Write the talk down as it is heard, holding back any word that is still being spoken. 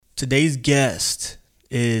Today's guest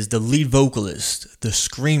is the lead vocalist, the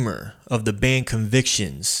screamer of the band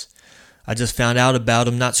Convictions. I just found out about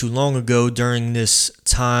him not too long ago during this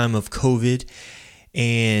time of COVID,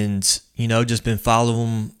 and just been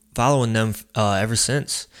following them ever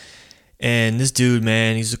since. And this dude,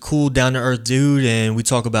 man, he's a cool, down-to-earth dude, and we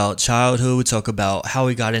talk about childhood, we talk about how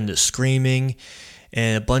he got into screaming,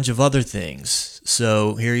 and a bunch of other things.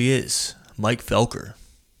 So here he is, Mike Felker.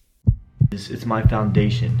 It's my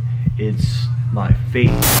foundation. It's my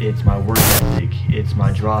faith. It's my work ethic. It's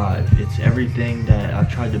my drive. It's everything that I've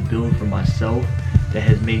tried to build for myself that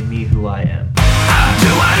has made me who I am. I'll do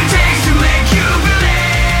what it takes to make you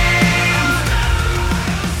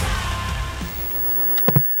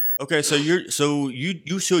believe. Okay, so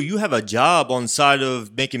you have a job on the side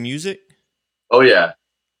of making music? Oh yeah.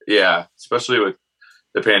 Especially with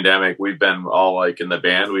the pandemic, we've been all like in the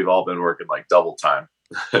band. We've all been working like double time.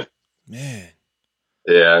 Man.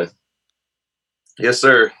 Yeah. Yes,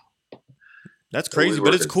 sir. That's crazy,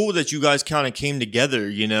 but it's cool that you guys kind of came together,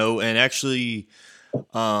 and actually,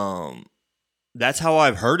 that's how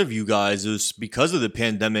I've heard of you guys is because of the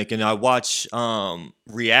pandemic, and I watch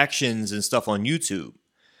reactions and stuff on YouTube.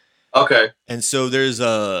 Okay. And so there's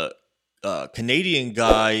a Canadian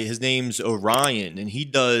guy, his name's Orion, and he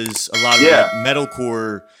does a lot of like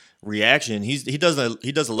metalcore reaction. He does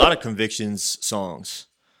a lot of Convictions songs.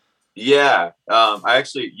 Yeah. I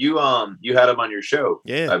actually you had him on your show.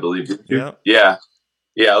 Yeah. I believe. Yeah.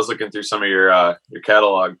 I was looking through some of your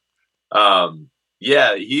catalog.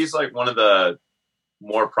 He's like one of the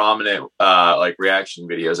more prominent like reaction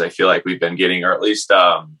videos I feel like we've been getting, or at least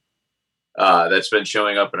that's been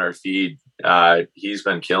showing up in our feed. He's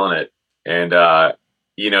been killing it. And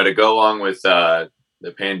to go along with the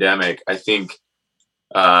pandemic, I think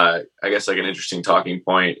I guess like an interesting talking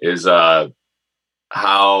point is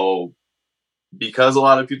how, because a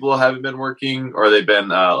lot of people haven't been working or they've been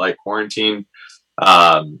like quarantined,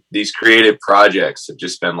 these creative projects have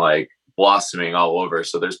just been like blossoming all over.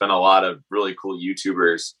 So there's been a lot of really cool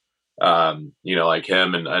YouTubers, like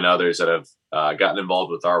him and others that have gotten involved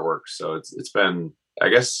with our work. So it's been, I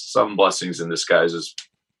guess, some blessings in disguise.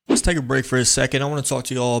 Let's take a break for a second. I want to talk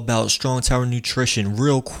to you all about Strong Tower Nutrition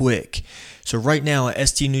real quick. So right now at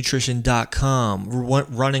stnutrition.com, we're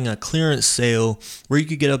running a clearance sale where you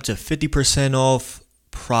could get up to 50% off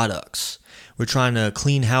products. We're trying to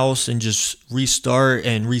clean house and just restart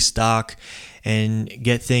and restock and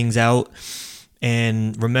get things out.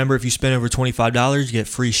 And remember, if you spend over $25, you get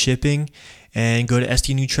free shipping. And go to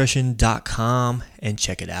stnutrition.com and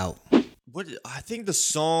check it out. I think the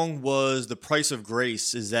song was The Price of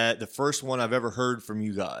Grace. Is that the first one I've ever heard from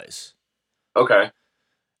you guys? Okay.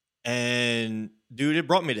 And dude, it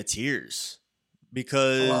brought me to tears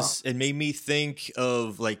because it made me think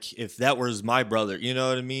of like if that was my brother, you know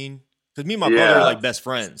what I mean? Because me and my brother are like best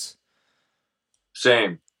friends.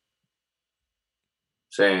 Same.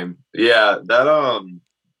 Yeah, that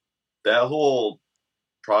whole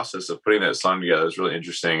process of putting that song together is really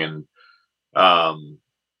interesting and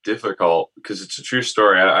difficult because it's a true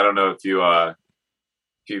story. I don't know if you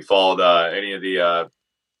followed any of the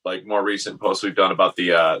like more recent posts we've done about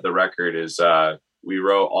the record. Is we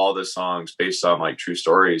wrote all the songs based on like true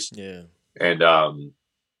stories. Yeah. And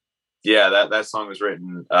that song was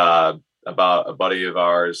written about a buddy of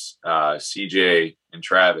ours, CJ and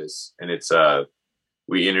Travis, and it's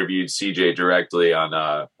we interviewed CJ directly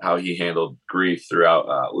on how he handled grief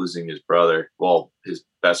throughout losing his brother. Well, his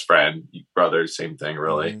best friend, brother, same thing,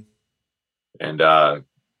 really. Mm-hmm. And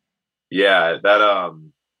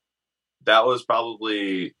that was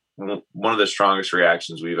probably one of the strongest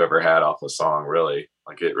reactions we've ever had off a song. Really,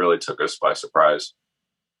 like it really took us by surprise.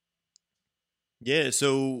 Yeah.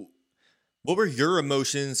 So, what were your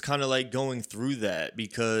emotions, kind of like going through that?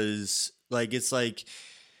 Because like it's like,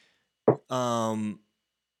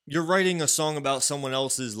 you're writing a song about someone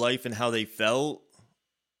else's life and how they felt.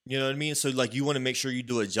 You know what I mean? So like you want to make sure you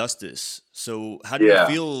do it justice. So how do you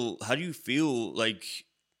feel? How do you feel like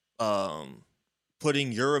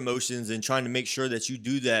putting your emotions and trying to make sure that you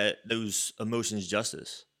do those emotions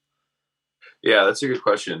justice? Yeah, that's a good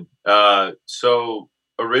question. So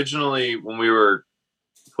originally when we were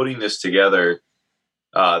putting this together,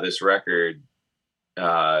 this record,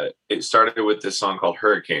 it started with this song called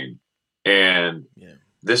Hurricane. And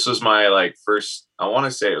this was my like first, I want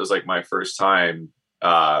to say it was like my first time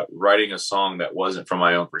writing a song that wasn't from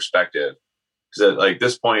my own perspective. Because at like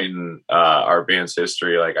this point in our band's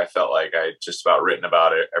history, like I felt like I had just about written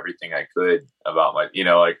about it, everything I could about my,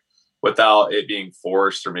 like without it being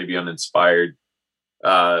forced or maybe uninspired.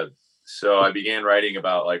 So I began writing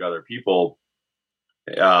about like other people.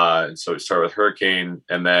 And so we started with Hurricane,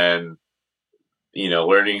 and then,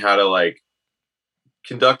 learning how to like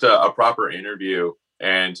conduct a proper interview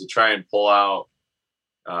and to try and pull out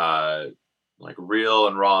uh, like real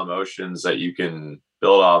and raw emotions that you can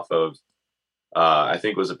build off of, I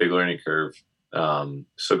think was a big learning curve.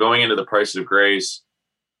 So going into the Price of Grace,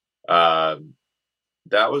 uh,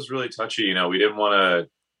 that was really touchy. We didn't want to,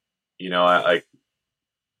 like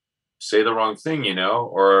say the wrong thing,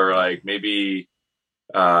 or like maybe,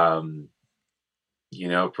 um,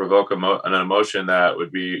 provoke an emotion that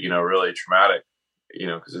would be, really traumatic,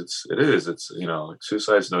 because it's, like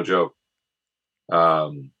suicide's no joke.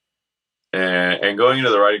 And going into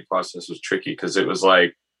the writing process was tricky because it was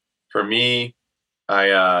like, for me,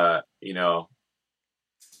 I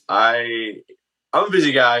I'm a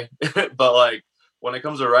busy guy, but like when it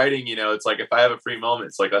comes to writing, it's like if I have a free moment,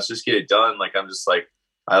 it's like let's just get it done. Like I'm just like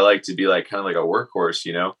I like to be like kind of like a workhorse,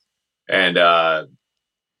 and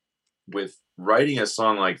with writing a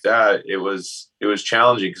song like that, it was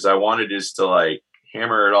challenging because I wanted just to like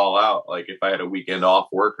hammer it all out. Like if I had a weekend off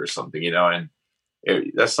work or something, and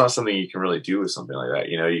that's not something you can really do with something like that.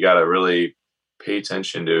 You got to really pay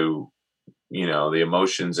attention to, the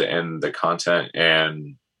emotions and the content.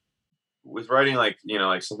 And with writing, like,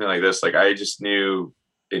 like something like this, like I just knew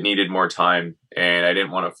it needed more time and I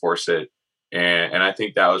didn't want to force it. And I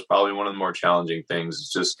think that was probably one of the more challenging things,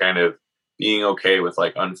 is just kind of being okay with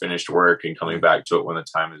like unfinished work and coming back to it when the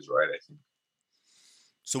time is right, I think.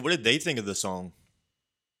 So what did they think of the song?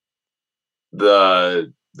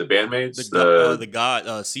 The bandmates, the guy,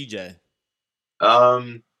 CJ.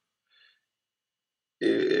 um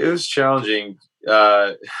it was challenging.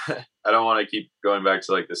 I don't want to keep going back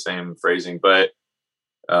to like the same phrasing, but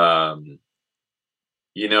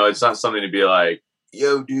it's not something to be like,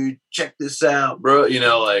 yo dude, check this out, bro,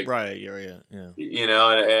 like, Right, yeah.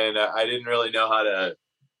 And I didn't really know how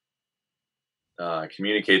to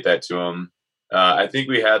communicate that to him. I think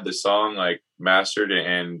we had the song like mastered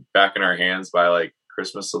and back in our hands by like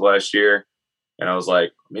Christmas of last year, and I was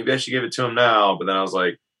like, maybe I should give it to him now, but then I was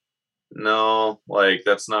like, no, like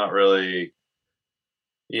that's not really,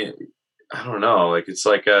 yeah, I don't know. Like it's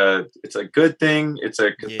a good thing. It's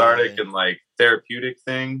a cathartic and like therapeutic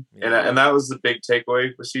thing. Yeah. And that was the big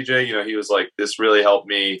takeaway with CJ. He was like, this really helped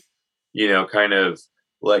me, kind of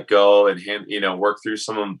let go and work through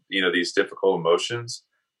some of, these difficult emotions.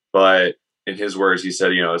 But in his words, he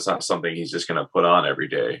said, it's not something he's just going to put on every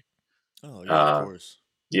day. Oh yeah, of course.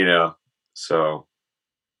 So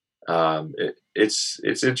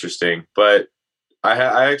it's interesting, but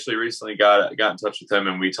I actually recently got in touch with him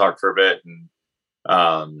and we talked for a bit, and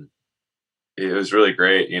it was really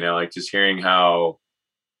great, like just hearing how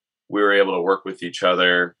we were able to work with each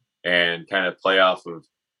other and kind of play off of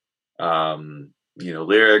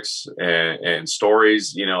lyrics and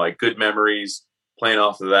stories, like good memories, playing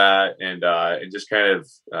off of that, and just kind of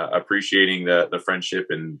appreciating the friendship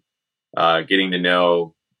and getting to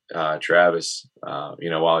know Travis,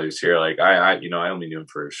 while he was here. Like I only knew him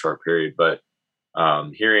for a short period, but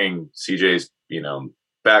hearing CJ's,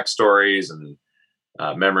 backstories and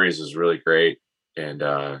memories is really great. And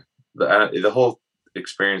the whole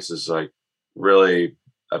experience is like really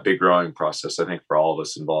a big growing process, I think, for all of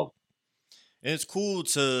us involved. And it's cool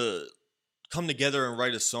to come together and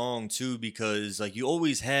write a song too, because like you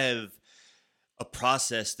always have a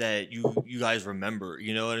process that you guys remember,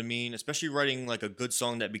 you know what I mean? Especially writing like a good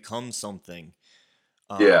song that becomes something.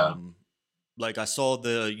 Yeah. Like I saw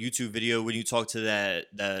the YouTube video when you talked to that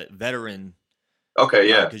veteran. Okay.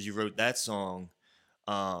 Yeah. Because you wrote that song.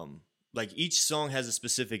 Like each song has a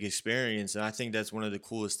specific experience, and I think that's one of the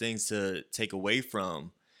coolest things to take away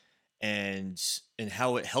from, and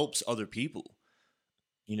how it helps other people.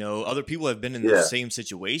 Other people have been in the same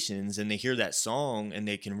situations, and they hear that song and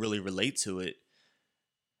they can really relate to it,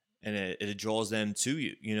 and it draws them to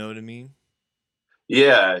you. You know what I mean?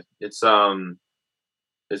 Yeah, it's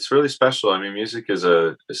really special. I mean, music is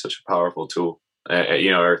such a powerful tool,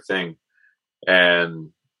 or thing,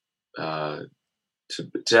 and to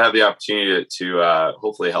have the opportunity to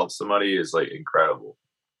hopefully help somebody is like incredible,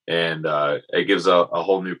 and it gives a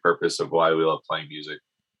whole new purpose of why we love playing music.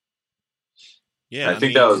 Yeah, I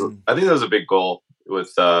think that was a big goal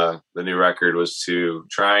with the new record, was to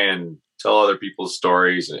try and tell other people's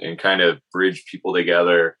stories and kind of bridge people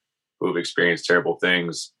together who have experienced terrible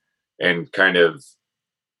things, and kind of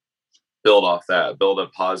build off that, build a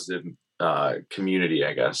positive community,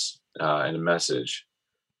 I guess, and a message.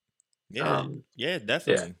 Yeah, yeah,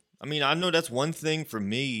 definitely. Yeah. I mean, I know that's one thing for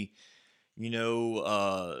me. Like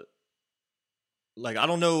I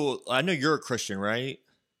don't know. I know you're a Christian, right?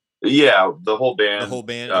 Yeah, the whole band. The whole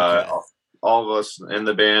band. Okay. all of us in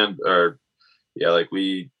the band are, yeah, like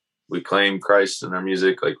we claim Christ in our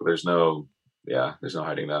music. Like there's no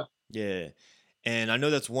hiding that. Yeah. And I know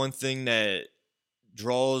that's one thing that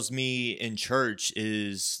draws me in church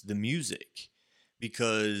is the music.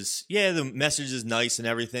 Because yeah, the message is nice and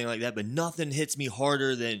everything like that, but nothing hits me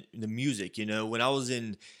harder than the music. You know, when I was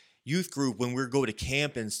in youth group, when we would go to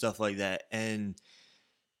camp and stuff like that, and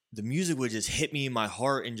the music would just hit me in my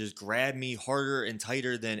heart and just grab me harder and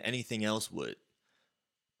tighter than anything else would.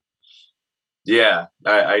 Yeah,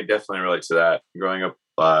 I definitely relate to that. Growing up,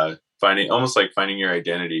 finding your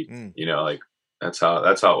identity. You know, like that's how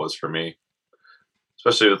it was for me.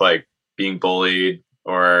 Especially with like being bullied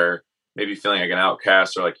or maybe feeling like an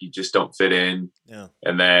outcast or like you just don't fit in. Yeah.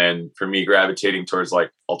 And then for me, gravitating towards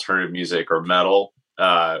like alternative music or metal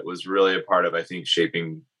was really a part of, I think,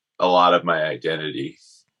 shaping a lot of my identity.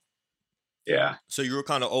 Yeah. So you were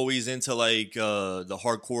kind of always into like the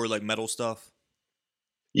hardcore like metal stuff?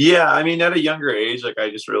 Yeah, I mean, at a younger age, like I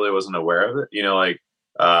just really wasn't aware of it. You know, like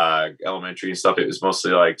elementary and stuff. It was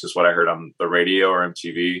mostly like just what I heard on the radio or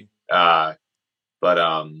MTV. But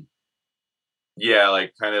yeah,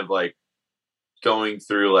 like kind of like going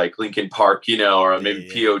through like Linkin Park, you know, or maybe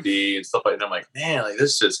POD and stuff like that. I'm like, man, like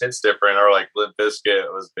this just hits different. Or like Limp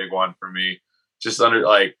Bizkit was a big one for me. Just under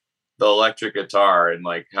like the electric guitar and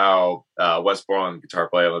like how Wes Borland, guitar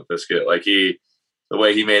player on Limp Bizkit, like the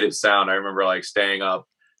way he made it sound. I remember like staying up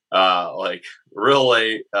like real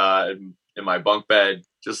late in my bunk bed,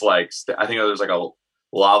 just like I think there was like a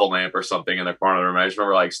lava lamp or something in the corner of the room. I just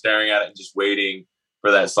remember like staring at it and just waiting for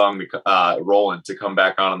that song to Roland to come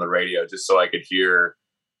back on the radio, just so I could hear.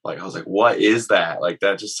 Like I was like, what is that? Like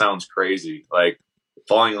that just sounds crazy. Like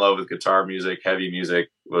falling in love with guitar music, heavy music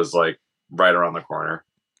was like right around the corner.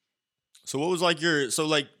 So what was like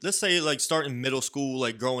let's say like starting middle school,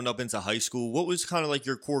 like growing up into high school, what was kind of like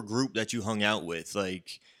your core group that you hung out with?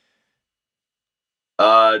 Like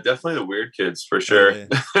definitely the weird kids for sure.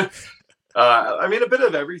 Yeah. I mean, a bit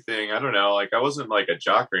of everything. I don't know. Like, I wasn't like a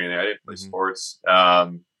jock or anything. I didn't play sports.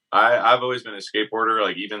 I've always been a skateboarder.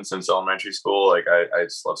 Like, even since elementary school, like I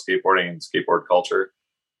just love skateboarding and skateboard culture.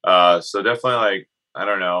 So definitely, like, I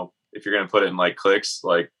don't know if you're gonna put it in like cliques,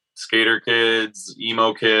 like skater kids,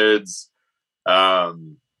 emo kids.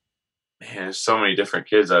 Man, there's so many different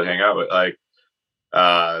kids I'd hang out with. Like,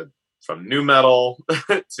 from new metal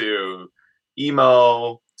to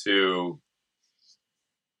emo to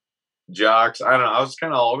jocks. I don't know. I was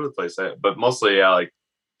kind of all over the place, but mostly, yeah, like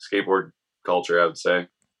skateboard culture, I would say.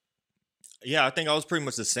 Yeah, I think I was pretty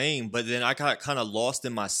much the same, but then I got kind of lost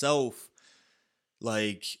in myself.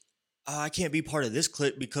 Like, I can't be part of this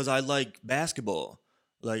clique because I like basketball.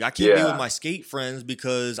 Like, I can't be with my skate friends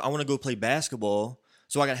because I want to go play basketball.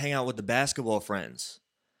 So I got to hang out with the basketball friends.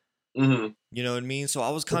 Mm-hmm. You know what I mean? So I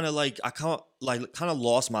was kind of like, I kind of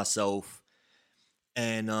lost myself,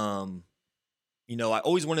 and you know, I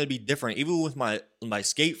always wanted to be different. Even with my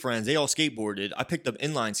skate friends, they all skateboarded. I picked up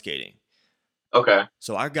inline skating. Okay.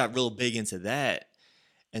 So I got real big into that.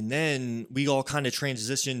 And then we all kind of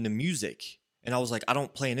transitioned to music. And I was like, I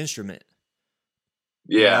don't play an instrument.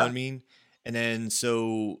 Yeah. You know what I mean? And then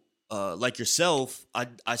so like yourself,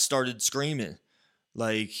 I started screaming.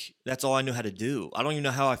 Like that's all I knew how to do. I don't even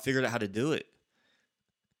know how I figured out how to do it.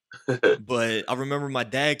 But I remember my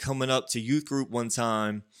dad coming up to youth group one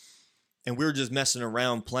time, and we were just messing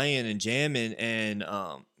around playing and jamming, and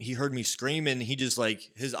he heard me screaming. He just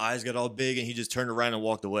like, his eyes got all big and he just turned around and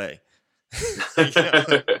walked away.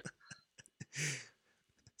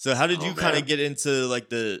 So how did you kind of get into like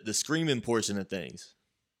the screaming portion of things?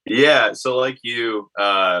 Yeah. So like you,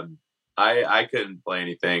 I couldn't play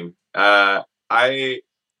anything. I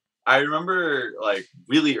remember like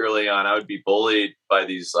really early on, I would be bullied by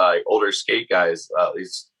these like older skate guys,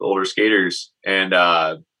 these older skaters. And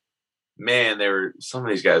man, some of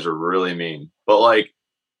these guys were really mean, but like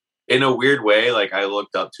in a weird way, like I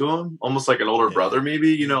looked up to them almost like an older brother, maybe,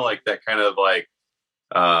 you know, like that kind of like,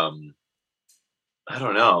 I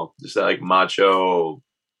don't know, just that like macho,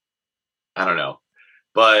 I don't know,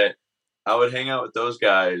 but I would hang out with those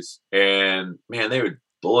guys and man, they would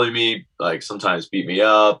bully me, like sometimes beat me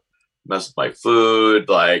up, mess with my food,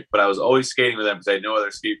 like, but I was always skating with them because I had no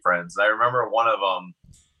other skate friends. And I remember one of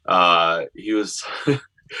them, he was,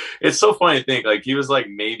 it's so funny to think, like, he was like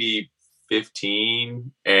maybe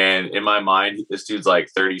 15, and in my mind, this dude's like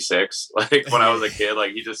 36. Like, when I was a kid,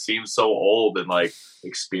 like, he just seemed so old and like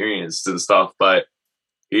experienced and stuff. But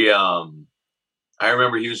he, I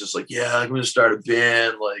remember he was just like, yeah, I'm going to start a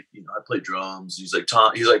band. Like, you know, I play drums. He's like,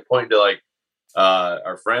 Tom, he's like pointing to like,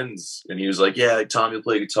 our friends, and he was like, yeah, like, Tom, you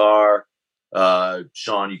play guitar,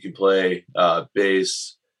 Sean, you can play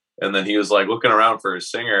bass, And then he was like looking around for a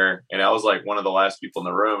singer, and I was like one of the last people in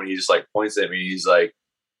the room, and he just like points at me. He's like,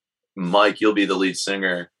 Mike, you'll be the lead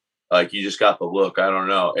singer. Like, you just got the look. I don't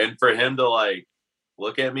know. And for him to like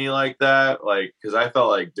look at me like that, like, because I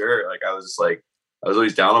felt like dirt. Like, I was just like, I was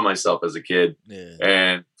always down on myself as a kid. Yeah.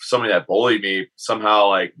 And somebody that bullied me somehow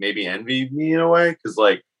like maybe envied me in a way. Cause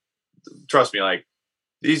like, trust me, like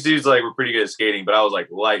these dudes like were pretty good at skating, but I was like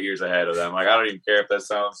light years ahead of them. Like, I don't even care if that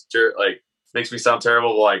sounds like makes me sound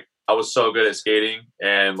terrible. But, like, I was so good at skating,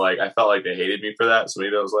 and like I felt like they hated me for that. So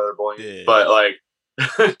maybe that was why they're bullying me. But like,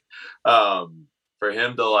 for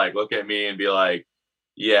him to like look at me and be like,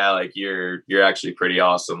 yeah, like you're actually pretty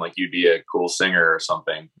awesome. Like, you'd be a cool singer or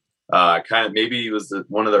something. Kind of maybe he was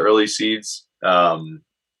one of the early seeds.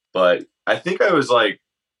 But I think I was like,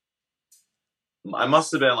 I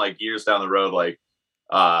must have been like years down the road, like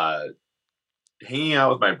hanging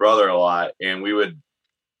out with my brother a lot, and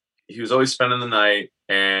he was always spending the night,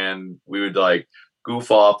 and we would like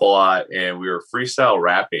goof off a lot, and we were freestyle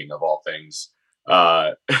rapping of all things.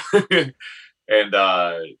 And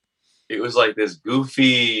it was like this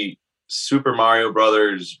goofy Super Mario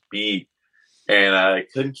Brothers beat, and I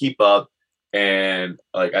couldn't keep up. And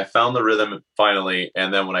like I found the rhythm finally,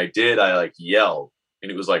 and then when I did, I like yelled,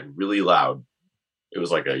 and it was like really loud. It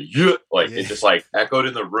was like it just like echoed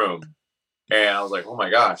in the room, and I was like, oh my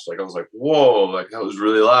gosh! Like I was like, whoa! Like that was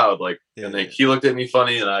really loud. Like, and then he looked at me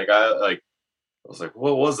funny, and I was like,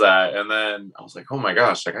 what was that? And then I was like, oh my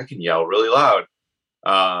gosh! Like I can yell really loud.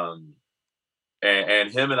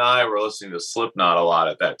 And him and I were listening to Slipknot a lot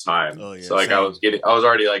at that time. Oh, yeah, so like same. I was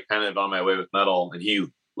already like kind of on my way with metal, and he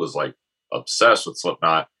was like obsessed with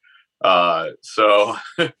Slipknot. So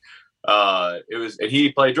it was, and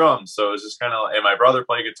he played drums. So it was just kind of, and my brother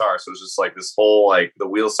played guitar. So it was just like this whole, like the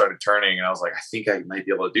wheels started turning, and I was like, I think I might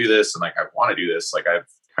be able to do this. And like, I want to do this. Like I've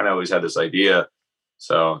kind of always had this idea.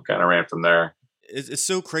 So kind of ran from there. It's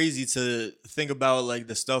so crazy to think about like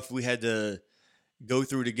the stuff we had to go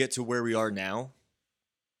through to get to where we are now.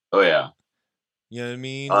 Oh yeah. You know what I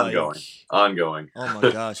mean? Ongoing. Oh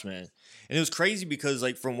my gosh, man. And it was crazy because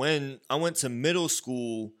like from when I went to middle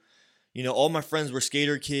school, you know, all my friends were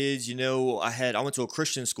skater kids. You know, I went to a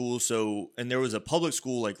Christian school, and there was a public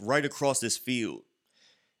school like right across this field.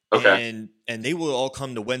 Okay. And they would all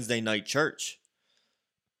come to Wednesday night church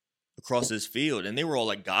across this field, and they were all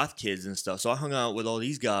like goth kids and stuff. So I hung out with all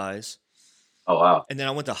these guys. Oh wow. And then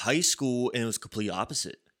I went to high school, and it was complete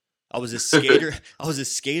opposite. I was a skater. I was a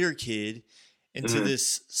skater kid into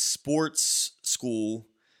this sports school,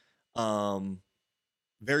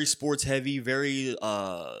 very sports heavy, very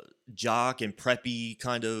jock and preppy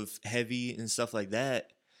kind of heavy and stuff like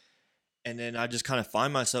that. And then I just kind of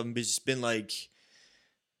find myself and just been like,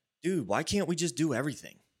 dude, why can't we just do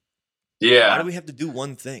everything? Yeah. Why do we have to do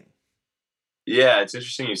one thing? Yeah, it's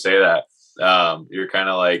interesting you say that. You're kind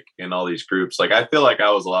of like in all these groups. Like I feel like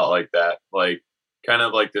I was a lot like that. Like kind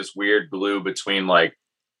of like this weird glue between like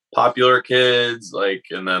popular kids, like,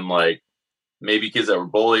 and then like maybe kids that were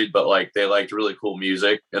bullied, but like they liked really cool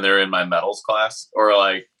music and they're in my metals class, or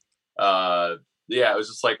like, yeah, it was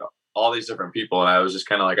just like all these different people. And I was just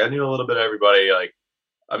kind of like, I knew a little bit of everybody. Like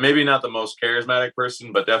maybe not the most charismatic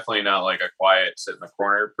person, but definitely not like a quiet sit in the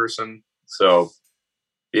corner person. So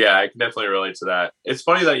yeah, I can definitely relate to that. It's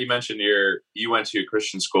funny that you mentioned you went to a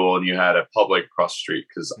Christian school and you had a public across the street,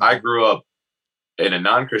 because I grew up in a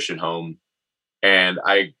non-Christian home, and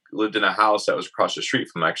I lived in a house that was across the street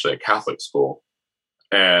from actually a Catholic school.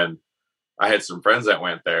 And I had some friends that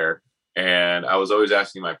went there, and I was always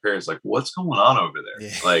asking my parents, like, what's going on over there?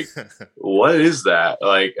 Yeah. Like, what is that?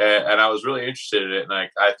 Like, and I was really interested in it. And I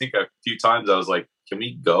think a few times I was like, can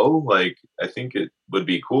we go? Like, I think it would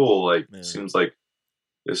be cool. Like, it seems like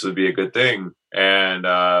this would be a good thing. And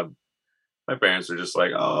my parents were just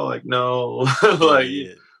like, oh, like, no, like,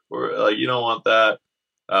 or like, you don't want that.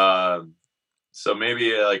 So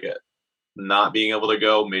maybe like not being able to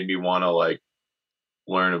go made me want to like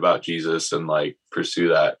learn about Jesus and like pursue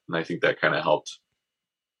that. And I think that kind of helped,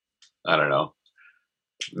 I don't know,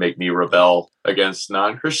 make me rebel against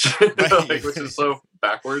non-Christian, Right. like, which is so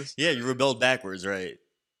backwards. Yeah, you rebelled backwards, right?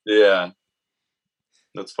 Yeah.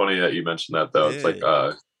 That's funny that you mentioned that, though. Yeah. It's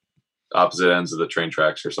like opposite ends of the train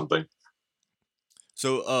tracks or something.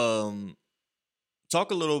 So,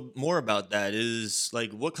 talk a little more about that. Is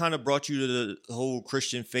like, what kind of brought you to the whole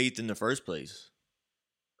Christian faith in the first place?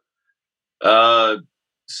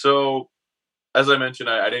 So as I mentioned,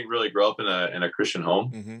 I didn't really grow up in a Christian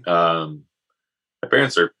home. My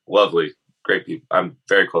parents are lovely, great people. I'm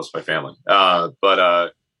very close to my family.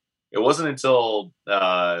 But it wasn't until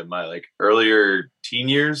my like earlier teen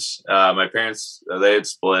years, my parents, they had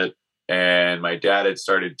split, and my dad had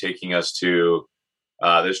started taking us to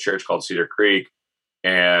this church called Cedar Creek,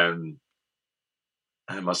 and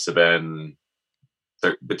I must have been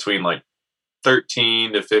between like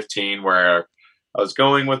 13 to 15 where I was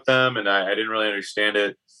going with them, and I didn't really understand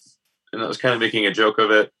it, and I was kind of making a joke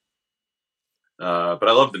of it. But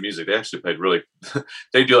I love the music. They actually played really.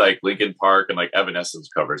 They do like Linkin Park and like Evanescence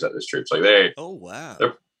covers at this church. Like Oh wow.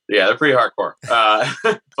 They're pretty hardcore.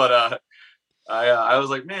 But I was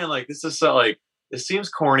like, man, like this is so like it seems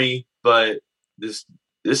corny, but this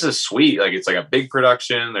is sweet. Like it's like a big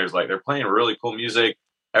production. There's like they're playing really cool music.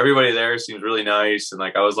 Everybody there seems really nice, and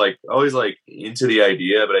like I was like always like into the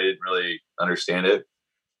idea, but I didn't really understand it.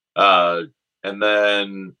 And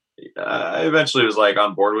then I eventually was like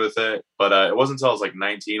on board with it, but it wasn't until I was like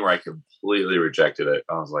 19 where I completely rejected it.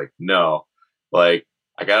 I was like, no, like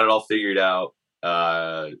I got it all figured out.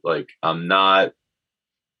 Like I'm not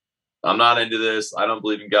into this. I don't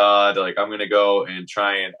believe in God. Like I'm gonna go and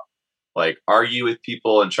try and like argue with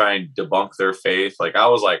people and try and debunk their faith. Like I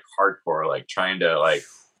was like hardcore, like trying to like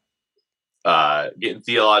get in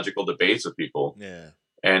theological debates with people. Yeah.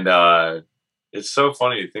 And it's so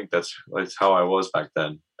funny to think that's how I was back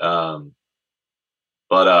then. But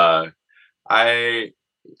I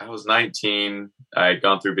was 19. I had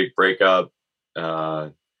gone through a big breakup.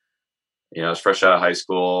 I was fresh out of high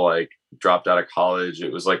school, like dropped out of college.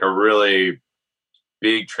 It was like a really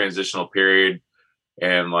big transitional period.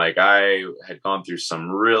 And like I had gone through some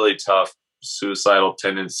really tough suicidal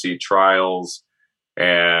tendency trials,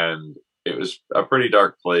 and it was a pretty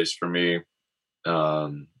dark place for me.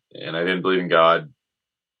 And I didn't believe in God.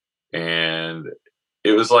 And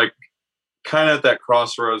it was like kind of at that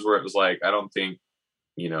crossroads where it was like, I don't think,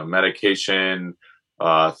 medication,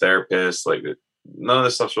 therapists, like none of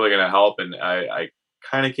this stuff's really going to help. And I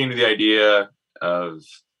kind of came to the idea of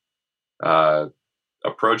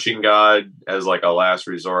approaching God as like a last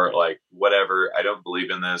resort, like whatever, I don't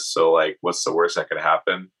believe in this. So like, what's the worst that could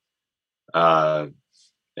happen?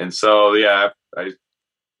 And so, yeah,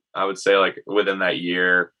 I would say like within that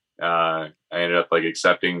year, I ended up like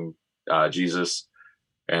accepting Jesus,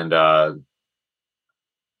 and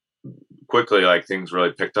quickly like things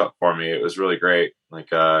really picked up for me. It was really great.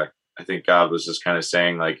 Like I think God was just kind of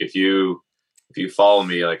saying like, if you follow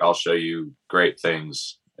me, like I'll show you great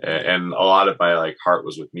things. And a lot of my like heart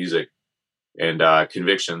was with music, and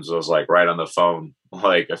Convictions was like right on the phone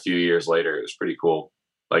like a few years later. It was pretty cool.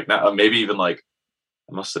 Like not maybe even like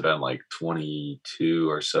I must have been like 22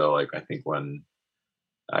 or so, like I think when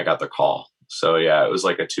I got the call. So yeah, it was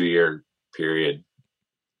like a 2-year period.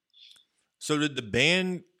 So did the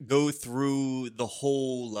band go through the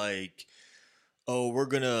whole like, oh, we're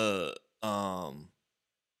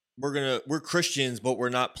Christians, but we're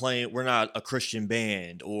not a Christian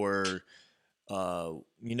band, or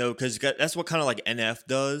because that's what kind of like NF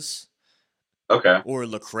does. Okay. Or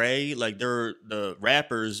Lecrae, like they're the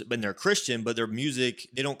rappers, and they're Christian, but their music,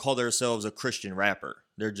 they don't call themselves a Christian rapper.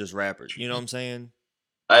 They're just rappers. You know what I'm saying?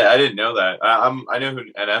 I didn't know that. I know who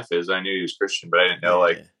NF is. I knew he was Christian, but I didn't know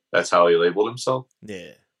like that's how he labeled himself.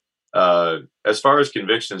 Yeah. As far as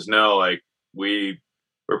Convictions, no, like we're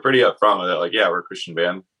pretty upfront with it. Like, yeah, we're a Christian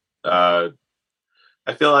band. I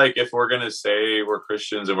feel like if we're gonna say we're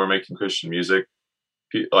Christians and we're making Christian music,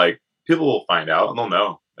 like people will find out and they'll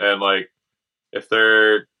know. And like if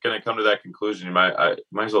they're gonna come to that conclusion, I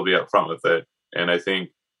might as well be upfront with it. And I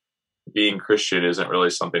think being Christian isn't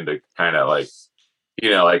really something to kind of like,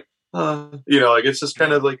 like it's just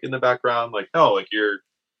kind of like in the background. Like no, like you're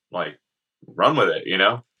like run with it,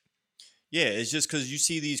 Yeah, it's just because you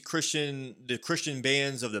see the Christian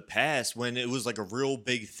bands of the past when it was like a real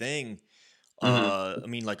big thing. Mm-hmm. I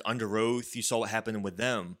mean, like Under Oath, you saw what happened with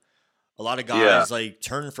them. A lot of guys like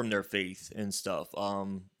turned from their faith and stuff.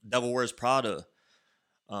 Devil Wears Prada,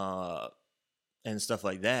 and stuff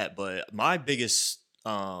like that. But my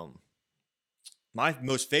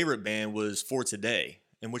most favorite band was For Today,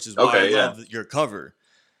 and which is why I love your cover.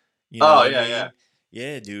 You know what I mean? Yeah.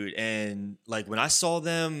 Yeah, dude. And like when I saw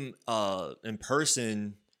them in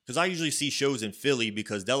person, because I usually see shows in Philly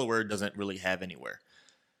because Delaware doesn't really have anywhere.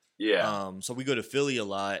 Yeah. So we go to Philly a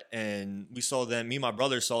lot, and we saw them. Me and my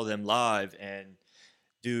brother saw them live, and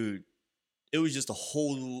dude, it was just a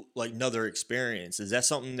whole like another experience. Is that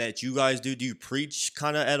something that you guys do? Do you preach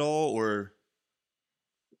kind of at all, or?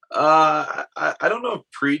 I don't know if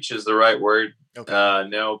preach is the right word. Okay.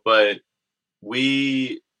 No, but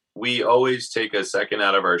we always take a second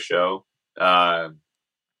out of our show, no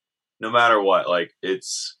matter what. Like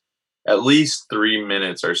it's at least 3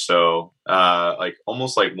 minutes or so, like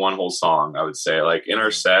almost like one whole song, I would say. Like in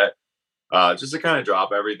our set, just to kind of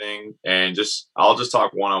drop everything and I'll just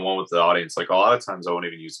talk one on one with the audience. Like a lot of times I won't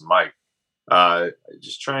even use the mic.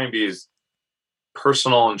 Just try and be as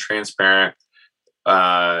personal and transparent.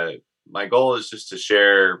 My goal is just to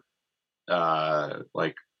share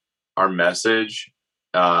like our message,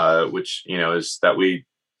 which is that we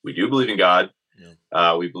do believe in God.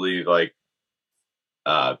 Yeah. We believe like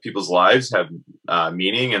people's lives have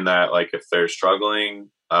meaning, and that like if they're struggling,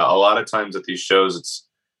 a lot of times at these shows,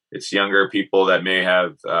 it's younger people that may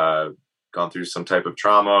have gone through some type of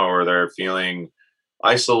trauma, or they're feeling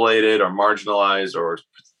isolated or marginalized, or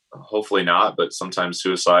hopefully not, but sometimes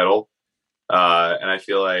suicidal. And I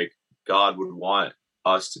feel like God would want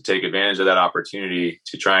us to take advantage of that opportunity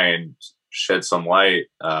to try and shed some light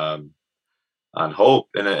on hope.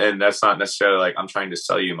 And that's not necessarily like I'm trying to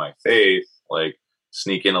sell you my faith, like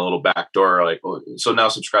sneak in a little back door, like, oh, so now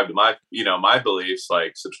subscribe to my beliefs,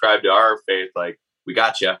 like subscribe to our faith, like we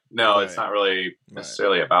got you. No, right. It's not really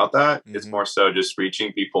necessarily about that. Mm-hmm. It's more so just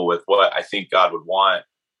reaching people with what I think God would want,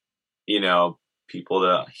 people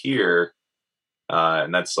to hear.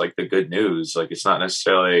 And that's like the good news. Like, it's not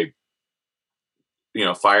necessarily,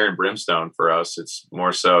 fire and brimstone for us. It's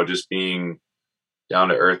more so just being down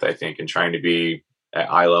to earth, I think, and trying to be at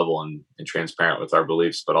eye level and transparent with our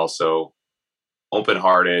beliefs, but also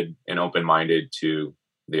open-hearted and open-minded to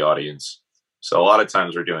the audience. So a lot of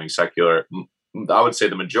times we're doing secular. I would say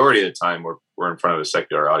the majority of the time we're in front of a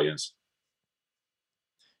secular audience.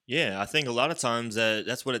 Yeah, I think a lot of times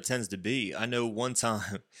that's what it tends to be. I know one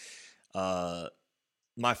time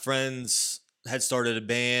my friends had started a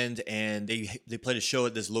band, and they played a show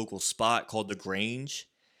at this local spot called The Grange.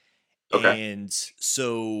 Okay. And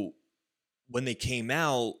so when they came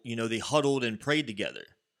out, they huddled and prayed together.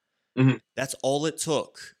 Mm-hmm. That's all it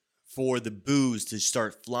took for the boos to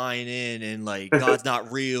start flying in, and like God's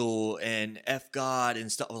not real and F God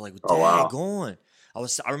and stuff. I was like, oh, wow. Gone.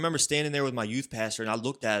 I remember standing there with my youth pastor, and I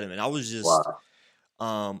looked at him, and I was just,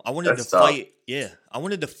 wow. I wanted to fight. Yeah, I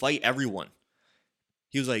wanted to fight everyone.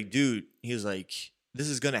 He was like, dude, this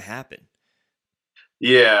is going to happen.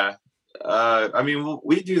 Yeah.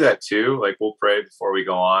 We do that too. Like, we'll pray before we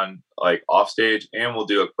go on, like off stage, and we'll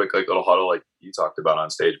do a quick, like, little huddle, like you talked about on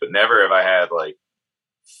stage, but never have I had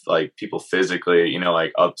like people physically,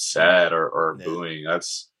 like upset or booing.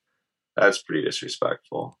 That's pretty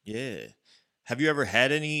disrespectful. Yeah. Have you ever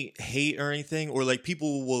had any hate or anything? Or like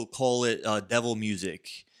people will call it devil music,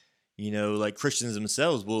 like Christians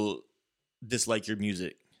themselves will dislike your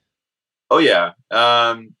music. Oh yeah.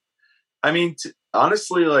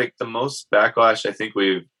 Honestly, like the most backlash I think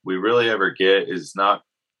we really ever get is not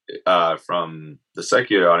from the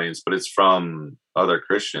secular audience, but it's from other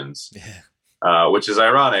Christians. Yeah. Which is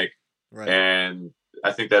ironic. Right. And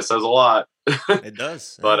I think that says a lot. It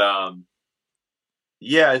does. But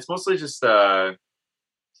yeah, it's mostly just from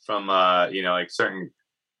like certain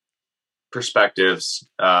perspectives.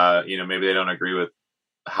 Maybe they don't agree with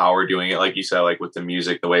how we're doing it, like you said, like with the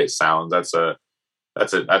music, the way it sounds. That's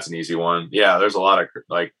an easy one. Yeah, there's a lot of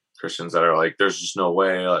like Christians that are like, there's just no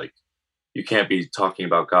way, like you can't be talking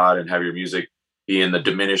about God and have your music be in the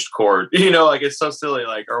diminished chord. Like it's so silly,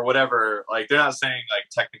 like, or whatever. Like they're not saying like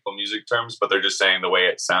technical music terms, but they're just saying the way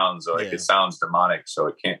it sounds. Like It sounds demonic, so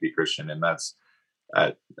it can't be Christian, and that's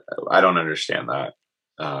I don't understand that.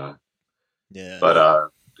 Yeah,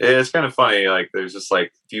 but it's kind of funny. Like there's just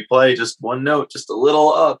like, if you play just one note, just a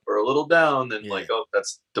little up or a little down, then like, oh,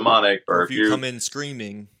 that's demonic. Or if you come in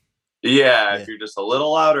screaming. Yeah, if you're just a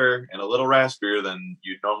little louder and a little raspier than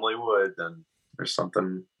you normally would, then there's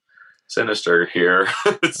something sinister here.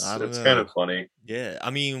 It's kind of funny. Yeah, I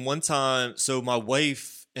mean, one time, so my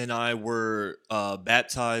wife and I were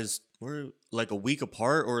baptized. We're like a week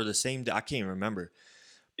apart or the same day. I can't remember.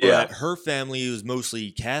 But her family was mostly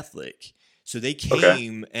Catholic. So they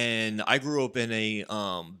came, and I grew up in a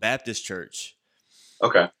Baptist church.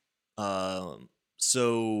 Okay.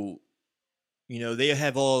 So, they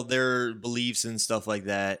have all their beliefs and stuff like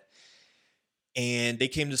that. And they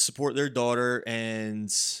came to support their daughter, and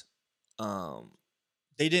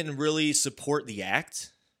they didn't really support the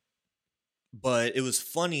act. But it was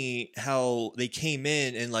funny how they came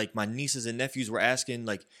in, and like my nieces and nephews were asking,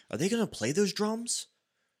 like, are they going to play those drums?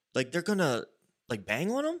 Like, they're going to like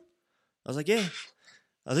bang on them? I was like, yeah.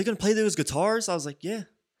 Are they going to play those guitars? I was like, yeah.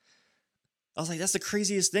 I was like, that's the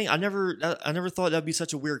craziest thing. I never thought that'd be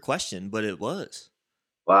such a weird question, but it was.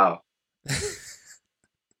 Wow.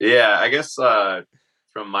 Yeah, I guess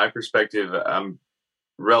from my perspective, I'm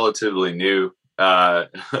relatively new,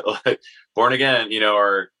 like born again,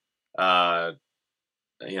 or I've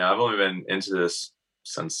only been into this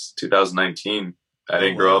since 2019. I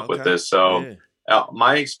didn't grow up with this, so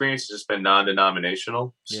my experience has just been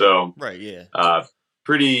non-denominational. Yeah. So, Right. Yeah.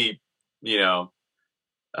 pretty, you know,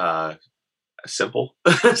 uh, simple.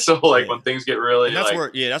 So like Yeah. when things get really And that's like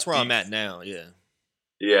where, yeah, that's where I'm deep, at now. Yeah.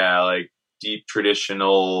 yeah, like deep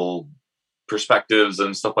traditional perspectives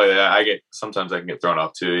and stuff like that, sometimes I can get thrown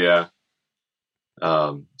off too. Yeah.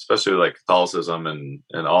 Especially like Catholicism and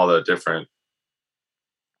all the different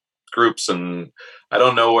groups, and I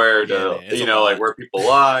don't know where Yeah, to, man. It's a like lot. where people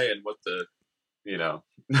lie and what the, you know.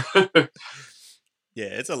 Yeah,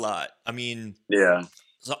 it's a lot. I mean, Yeah.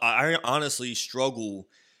 so I honestly struggle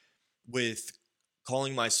with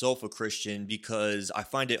calling myself a Christian because I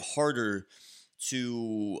find it harder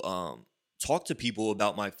to talk to people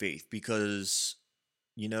about my faith because,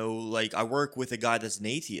 like I work with a guy that's an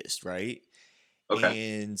atheist, right?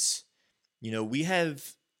 Okay. And, we have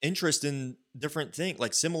interest in different things,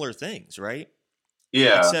 like similar things, right?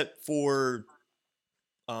 Yeah. Except for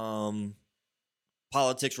um,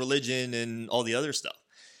 politics, religion, and all the other stuff.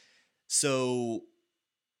 So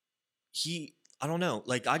I don't know,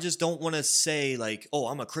 like I just don't want to say like, oh,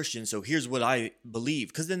 I'm a Christian, so here's what I believe,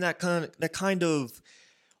 because then that kind of Like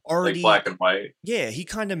already, black and white. yeah, he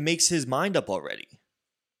kind of makes his mind up already,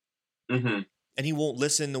 Hmm. and he won't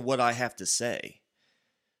listen to what I have to say.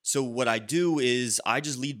 So what I do is I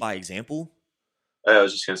just lead by example, I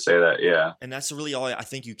was just gonna say that. Yeah. and that's really all I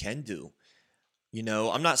think you can do.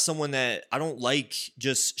 I'm not someone that I don't like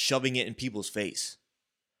just shoving it in people's face.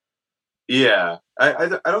 Yeah. I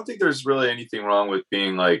don't think there's really anything wrong with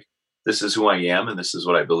being like, this is who I am and this is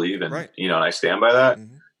what I believe, and Right. and I stand by that.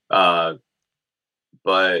 Hmm. Uh,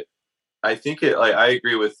 but I think I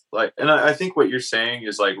agree with like, and I think what you're saying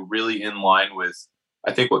is like really in line with,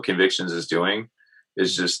 I think what Convictions is doing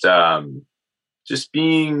is just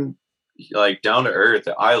being like down to earth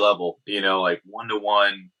at eye level, like one to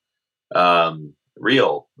one,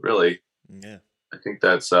 real, really. Yeah. I think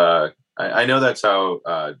that's, I know that's how,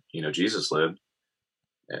 Jesus lived,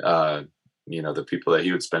 uh, the people that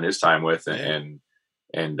he would spend his time with Yeah.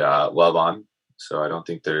 and love on. So I don't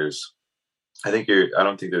think there's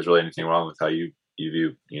really anything wrong with how you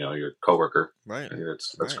view, your coworker. Right. I think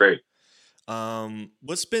that's Right. great.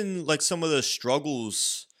 What's been like some of the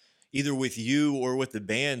struggles either with you or with the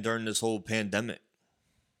band during this whole pandemic?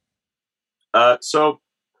 So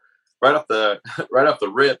right off the right off the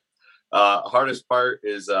rip, hardest part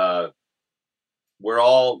is we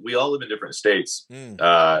all live in different states.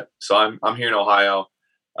 Mm. So I'm here in Ohio.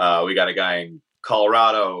 We got a guy in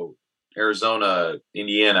Colorado, Arizona,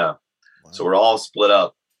 Indiana. Wow. So we're all split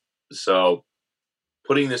up. So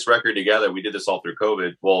putting this record together, we did this all through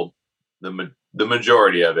COVID. Well, the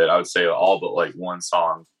majority of it, I would say all but like one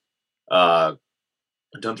song, done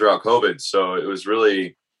throughout COVID. So it was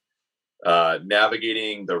really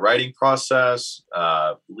navigating the writing process,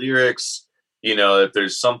 lyrics. If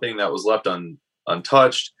there's something that was left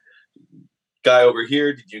untouched, guy over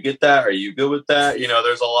here, did you get that? Are you good with that?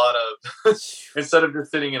 There's a lot of instead of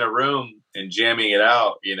just sitting in a room and jamming it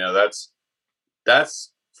out.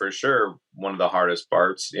 That's for sure one of the hardest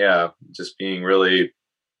parts. Yeah, just being really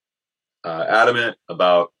adamant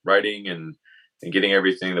about writing and getting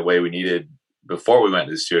everything the way we needed before we went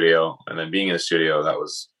to the studio, and then being in the studio, that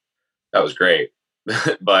was great.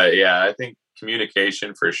 But yeah, I think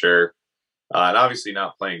communication for sure, and obviously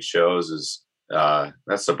not playing shows is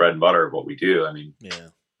that's the bread and butter of what we do. I mean,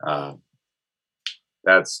 Yeah.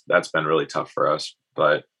 That's been really tough for us,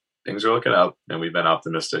 but things are looking up, and we've been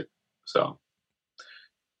optimistic. So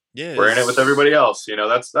Yeah. we're in it with everybody else.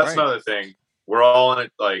 That's Right. another thing. We're all in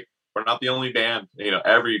it. Like, we're not the only band.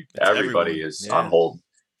 Everybody everyone. is Yeah. on hold.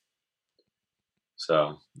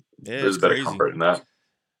 So Yeah, there's it's a bit of crazy. comfort in that.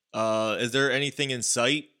 Is there anything in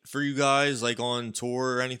sight for you guys, like on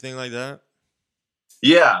tour or anything like that?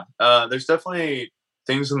 Yeah, there's definitely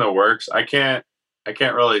things in the works. I can't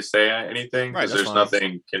really say anything Right, because that's there's fine.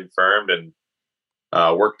 nothing confirmed and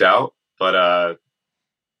worked out. But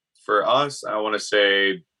for us, I want to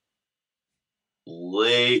say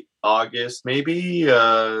late August, maybe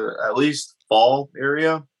at least fall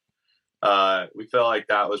area. We felt like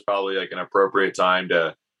that was probably like an appropriate time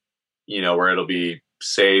to, where it'll be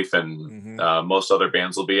safe and most other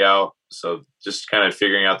bands will be out. So just kind of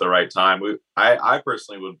figuring out the right time. I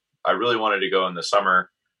personally I really wanted to go in the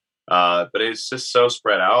summer, but it's just so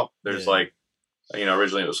spread out. There's like,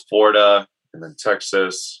 originally it was Florida and then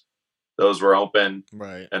Texas. Those were open.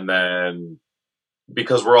 Right. And then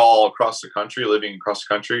because we're all across the country, living across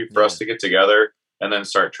the country, for us to get together and then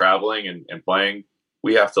start traveling and playing,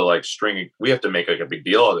 we have to we have to make like a big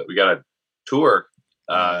deal of it. We got to tour,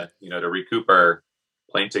 to recoup our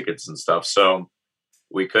plane tickets and stuff. So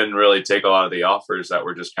we couldn't really take a lot of the offers that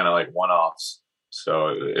were just kind of like one-offs. So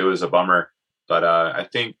it was a bummer. But I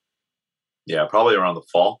think, yeah, probably around the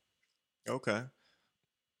fall. Okay.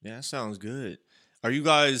 Yeah, that sounds good. Are you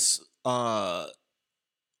guys are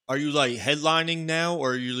you like headlining now,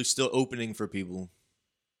 or are you still opening for people?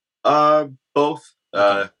 Both.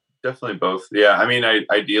 Okay. Definitely both. Yeah, I mean,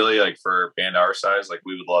 ideally, like for a band our size, like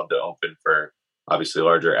we would love to open for obviously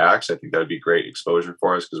larger acts. I think that would be great exposure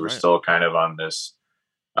for us because we're Right. still kind of on this.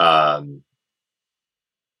 Um,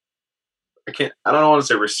 I don't want to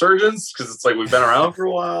say resurgence because it's like we've been around for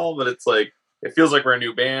a while, but it's like it feels like we're a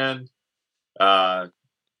new band. Uh,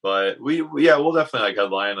 but yeah, we'll definitely like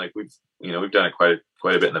headline. Like we've done it quite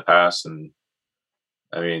a bit in the past, and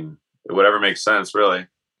I mean, whatever makes sense, really.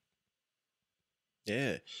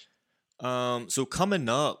 Yeah. So coming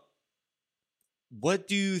up, what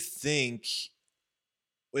do you think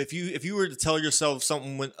if you were to tell yourself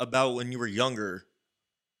something about when you were younger,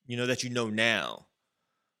 that you know now,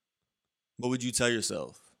 what would you tell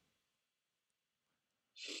yourself?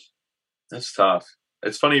 That's tough.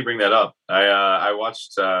 It's funny you bring that up. I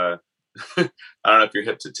watched. I don't know if you're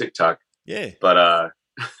hip to TikTok, Yeah. but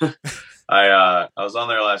I was on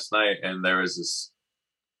there last night, and there's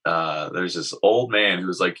this old man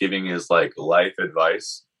who's like giving his like life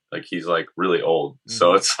advice. Like he's like really old, so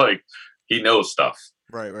Mm-hmm. it's like he knows stuff.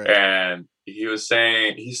 Right, right. And he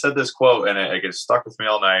said this quote, and it stuck with me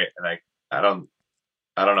all night. And I don't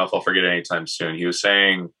I don't know if I'll forget it anytime soon. He was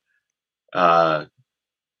saying, uh,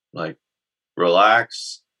 like,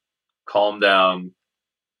 relax, calm down,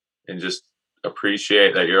 and just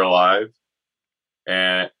appreciate that you're alive.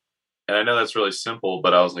 And I know that's really simple,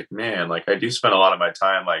 but I was like, man, like I do spend a lot of my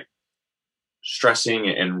time like stressing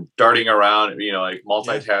and darting around, like Yeah.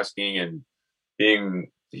 multitasking and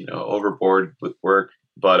being, overboard with work.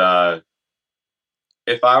 But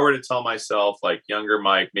if I were to tell myself like younger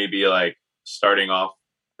Mike, maybe like starting off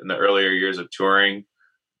in the earlier years of touring,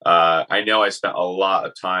 I know I spent a lot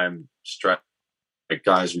of time stressing like,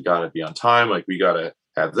 guys, we got to be on time. Like, we got to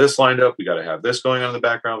have this lined up. We got to have this going on in the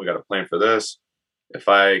background. We got to plan for this. If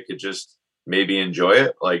I could just maybe enjoy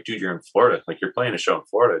it, like, dude, you're in Florida. Like, you're playing a show in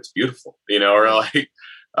Florida. It's beautiful, or Right.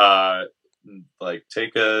 uh, like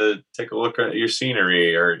take a look at your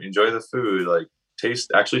scenery or enjoy the food. Like,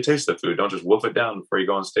 actually taste the food. Don't just wolf it down before you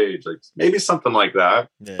go on stage. Like, maybe something like that.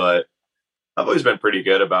 Yeah. But I've always been pretty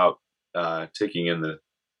good about taking in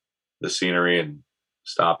the scenery and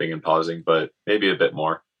stopping and pausing, but maybe a bit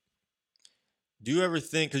more. Do you ever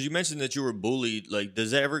think, because you mentioned that you were bullied, like, does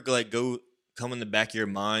that ever like come in the back of your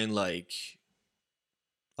mind, like,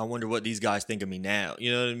 I wonder what these guys think of me now?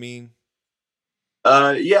 You know what I mean?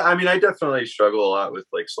 Yeah, I mean, I definitely struggle a lot with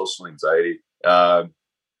like social anxiety.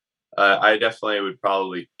 I definitely would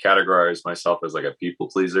probably categorize myself as like a people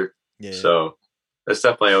pleaser. Yeah. So that's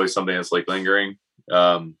definitely always something that's like lingering,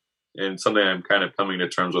 and something I'm kind of coming to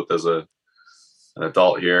terms with as an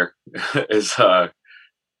adult here is,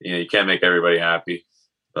 you can't make everybody happy,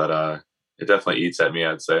 but it definitely eats at me,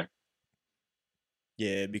 I'd say.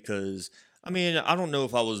 Yeah, because I mean, I don't know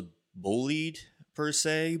if I was bullied per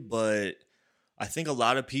se, but I think a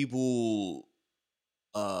lot of people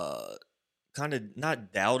uh kind of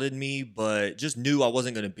not doubted me, but just knew I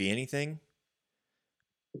wasn't going to be anything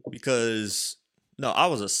because no, I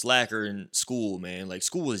was a slacker in school, man. Like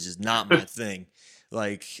school was just not my thing.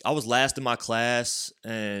 Like I was last in my class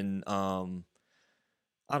and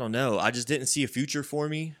I don't know, I just didn't see a future for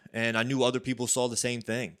me and I knew other people saw the same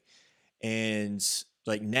thing. And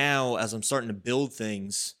like now as I'm starting to build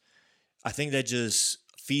things, I think that just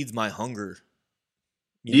feeds my hunger,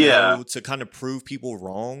 Yeah. to kind of prove people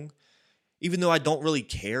wrong, even though I don't really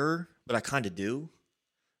care, but I kind of do.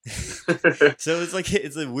 So it's like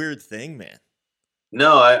it's a weird thing, man.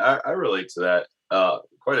 No, I relate to that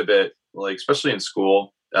quite a bit. Like especially in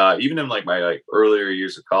school, even in like my like earlier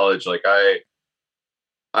years of college, like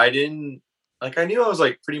I didn't like I knew I was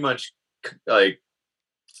like pretty much like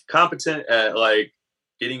competent at like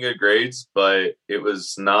getting good grades, but it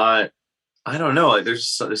was not. I don't know. Like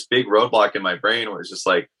there's this big roadblock in my brain where it's just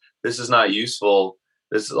like this is not useful.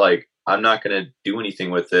 This is like I'm not going to do anything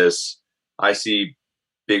with this. I see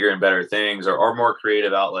bigger and better things or more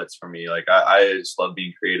creative outlets for me. Like I just love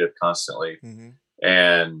being creative constantly. Hmm.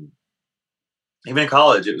 And even in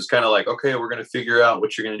college, it was kind of like, okay, we're going to figure out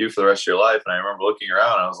what you're going to do for the rest of your life. And I remember looking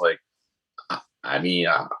around, and I was like, I mean,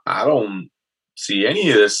 I don't see any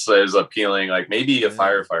of this as appealing. Like maybe a Yeah.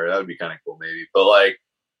 firefighter, that would be kind of cool, maybe. But like,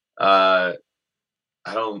 uh,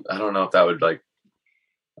 I don't know if that would like,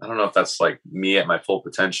 I don't know if that's like me at my full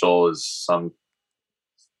potential is some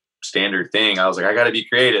standard thing. I was like, I got to be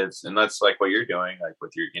creative, and that's like what you're doing, like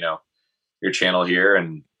with your, your channel here,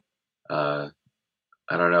 and uh,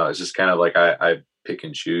 I don't know. It's just kind of like I pick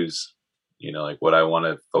and choose, like what I want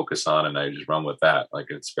to focus on, and I just run with that. Like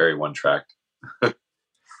it's very one track.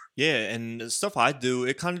 Yeah, and the stuff I do,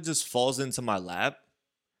 it kind of just falls into my lap.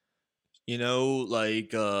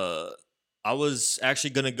 Like I was actually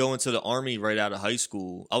gonna go into the army right out of high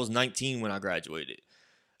school. I was 19 when I graduated.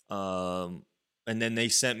 Um, and then they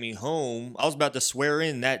sent me home. I was about to swear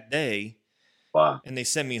in that day, Wow. and they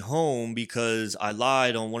sent me home because I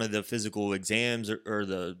lied on one of the physical exams or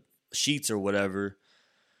the sheets or whatever.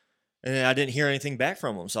 And then I didn't hear anything back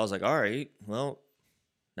from them. So I was like, all right, well,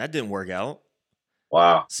 that didn't work out.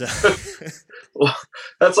 Wow. So Well,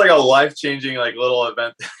 that's like a life changing like little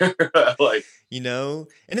event. Like, and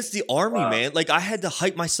it's the army, wow. man. Like I had to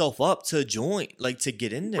hype myself up to join, like to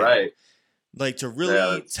get in there. Right. Like to Yeah.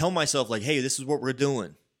 really tell myself like, hey, this is what we're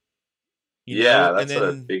doing. Yeah, And that's a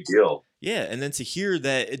then big deal. yeah, and then to hear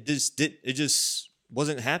that it just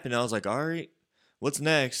wasn't happening. I was like, all right, what's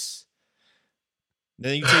next?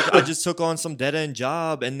 Then I just took on some dead end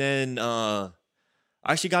job, and then I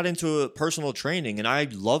actually got into a personal training, and I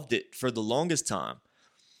loved it for the longest time.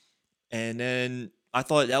 And then I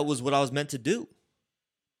thought that was what I was meant to do.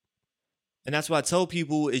 And that's what I tell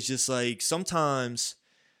people is just like sometimes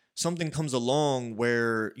something comes along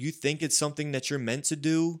where you think it's something that you're meant to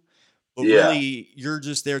do, but Yeah. really you're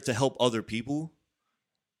just there to help other people.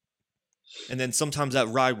 And then sometimes that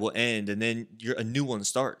ride will end, and then a new one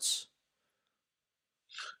starts.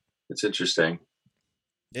 It's interesting.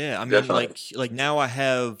 Yeah, I mean, Definitely. like now I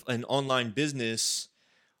have an online business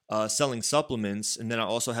selling supplements, and then I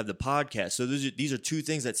also have the podcast. So these are two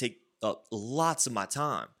things that take up lots of my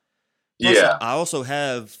time. Plus, Yeah. I also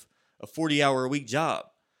have a 40-hour a week job.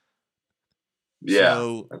 Yeah.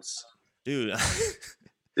 So, dude,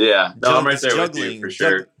 yeah. No, I'm right there with you for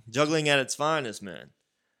sure. Juggling at its finest, man.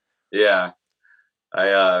 Yeah.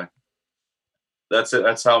 That's it.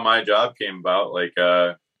 That's how my job came about. Like,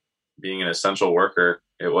 being an essential worker.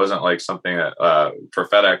 It wasn't like something that, for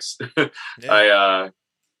FedEx, Yeah.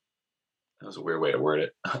 That was a weird way to word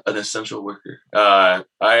it. An essential worker. I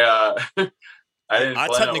didn't. I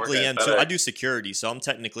technically am too. FedEx. I do security, so I'm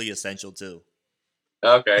technically essential too.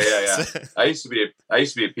 Okay, yeah. I used to be a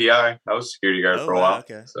PI. I was a security guard for a while.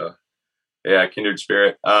 Okay. So yeah, kindred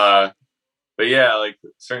spirit. But yeah, like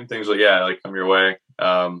certain things will like come your way.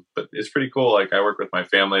 But it's pretty cool. Like I work with my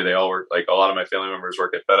family. They all work. Like a lot of my family members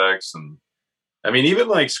work at FedEx, and I mean, even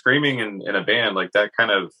like screaming in a band, like that kind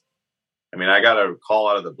of. I mean, I got a call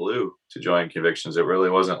out of the blue to join Convictions. It really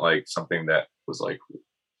wasn't like something that was like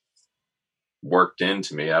worked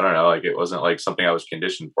into me. I don't know. Like it wasn't like something I was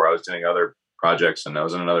conditioned for. I was doing other projects and I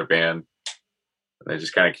was in another band, and they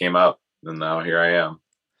just kind of came up, and now here I am.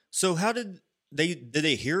 So how did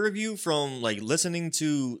they hear of you from like listening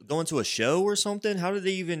to going to a show or something? How did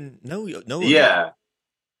they even know Yeah.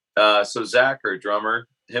 So Zach, our drummer,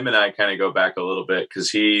 him and I kind of go back a little bit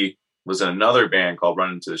because he was in another band called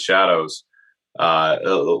Run Into the Shadows, a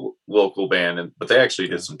local band, but they actually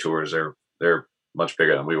did some tours. They're much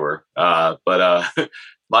bigger than we were. But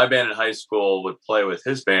my band in high school would play with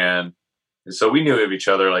his band, and so we knew of each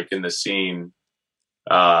other like in the scene.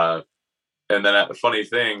 And then the funny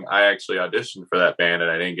thing, I actually auditioned for that band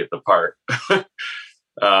and I didn't get the part.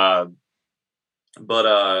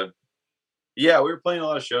 But yeah, we were playing a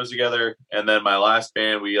lot of shows together. And then my last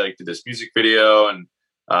band, we like did this music video, and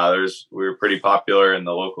we were pretty popular in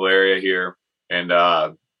the local area here. And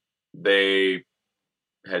they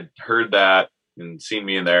had heard that and seen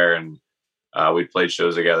me in there, and we played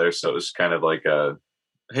shows together. So it was kind of like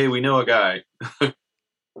hey, we know a guy.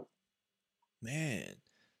 Man.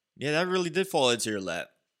 Yeah, that really did fall into your lap.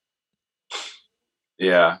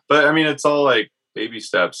 Yeah. But I mean, it's all like baby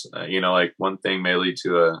steps, like one thing may lead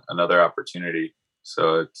to another opportunity.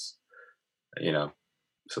 So it's,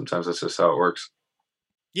 sometimes that's just how it works.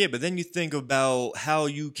 Yeah, but then you think about how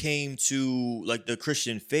you came to like the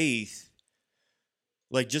Christian faith,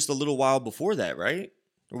 like just a little while before that, right?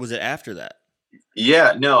 Or was it after that?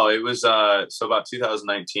 Yeah, no, it was so about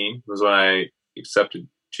 2019 was when I accepted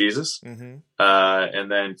Jesus. Mm-hmm. And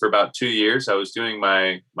then for about 2 years, I was doing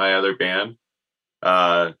my other band,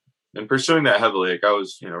 and pursuing that heavily. Like I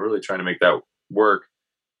was, really trying to make that work.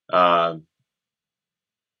 But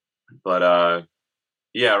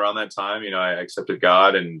yeah, around that time, I accepted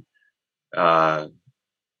God, and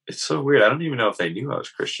it's so weird. I don't even know if they knew I was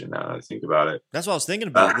Christian now that I think about it. That's what I was thinking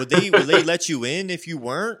about. Would they let you in if you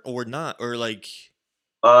weren't or not? Or like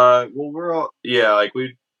well, we're all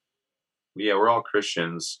we're all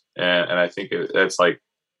Christians, and I think that's like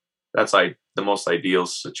the most ideal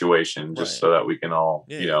situation, just so that we can all,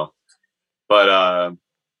 But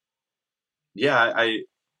yeah,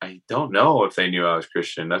 I don't know if they knew I was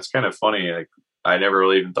Christian. That's kind of funny. Like, I never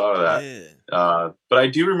really even thought of that. Yeah. But I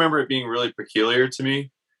do remember it being really peculiar to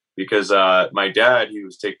me because my dad, he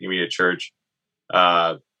was taking me to church.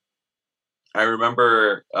 Uh, I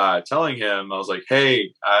remember telling him, I was like,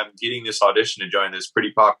 "Hey, I'm getting this audition to join this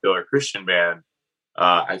pretty popular Christian band.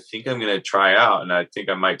 I think I'm going to try out, and I think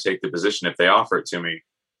I might take the position if they offer it to me.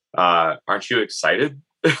 Aren't you excited?"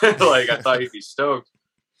 Like, I thought he'd be stoked,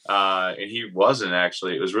 and he wasn't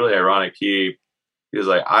actually. It was really ironic. He was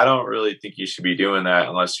like, "I don't really think you should be doing that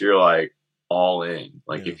unless you're like all in.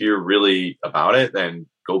 Like, Yeah. if you're really about it, then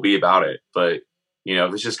go be about it. But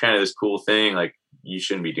if it's just kind of this cool thing, like, you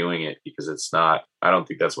shouldn't be doing it because it's not. I don't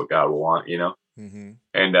think that's what God will want. Mm-hmm.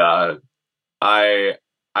 And I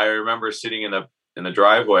remember sitting in the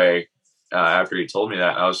driveway after he told me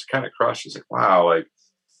that, and I was kind of crushed. It's like, wow, like,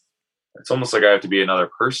 it's almost like I have to be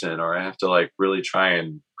another person, or I have to like really try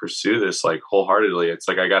and pursue this like wholeheartedly. It's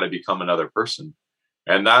like I got to become another person,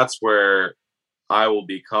 and that's where I will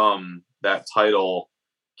become. That title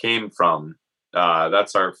came from.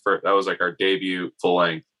 That's our first. That was like our debut full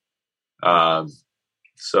length.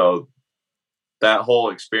 So that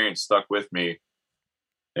whole experience stuck with me,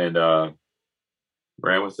 and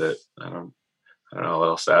ran with it. I don't know what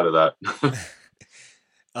else to add to that.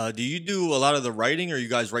 Do you do a lot of the writing, or you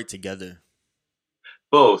guys write together?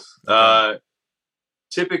 Both. Okay.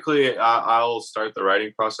 Typically, I'll start the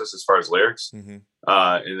writing process as far as lyrics, Mm-hmm.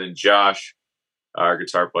 and then Josh, our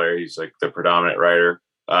guitar player, he's like the predominant writer.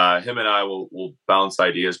 Him and I will bounce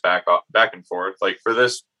ideas back and forth. Like for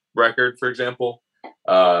this record, for example,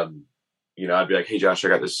 I'd be like, "Hey, Josh, I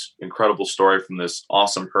got this incredible story from this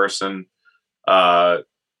awesome person. I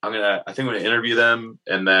think I'm gonna interview them,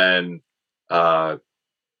 and then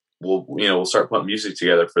we'll start putting music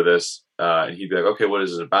together for this." And he'd be like, "Okay, what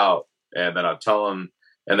is it about?" And then I'd tell him,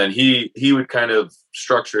 and then he would kind of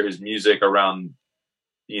structure his music around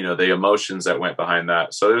the emotions that went behind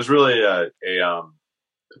that. So it was really a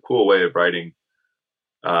cool way of writing.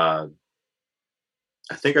 I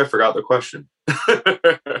think I forgot the question.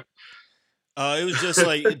 It was just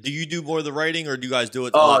like, do you do more of the writing, or do you guys do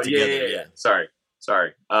it a Oh, lot together? yeah. Sorry.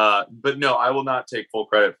 But no, I will not take full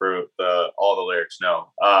credit for all the lyrics.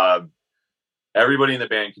 No. Everybody in the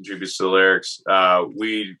band contributes to the lyrics.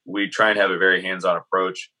 We try and have a very hands-on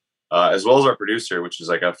approach, as well as our producer, which is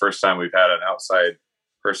like a first time we've had an outside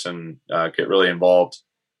person get really involved.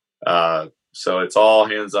 So it's all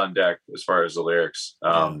hands on deck as far as the lyrics.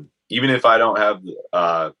 Even if I don't have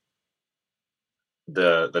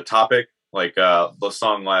the topic, like the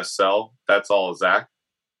song "Last Cell," that's all Zach.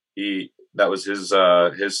 That was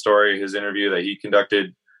his story, his interview that he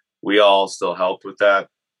conducted. We all still helped with that.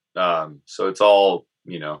 So it's all,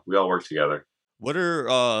 we all work together. What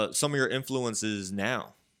are some of your influences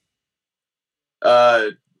now?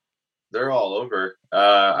 They're all over.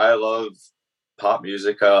 I love pop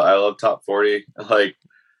music. I love top 40. Like,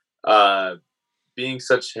 being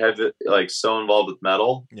such heavy, like so involved with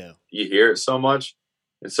metal, you hear it so much.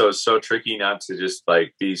 And so it's so tricky not to just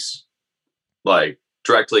like be like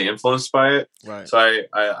directly influenced by it. Right. So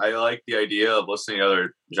I like the idea of listening to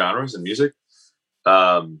other genres and music.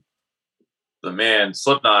 The man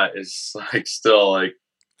Slipknot is like still like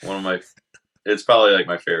one of my, it's probably like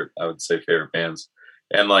my favorite, I would say favorite bands.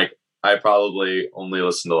 And like, I probably only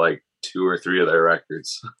listen to like 2 or 3 of their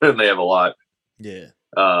records and they have a lot. Yeah.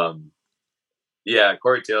 Yeah.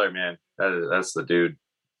 Corey Taylor, man, that's the dude.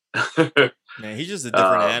 Man, he's just a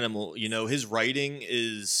different animal. His writing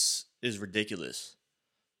is ridiculous.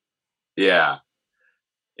 Yeah.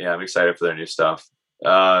 I'm excited for their new stuff.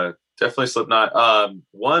 Definitely Slipknot.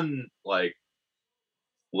 One like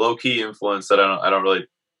low key influence that I don't really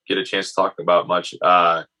get a chance to talk about much.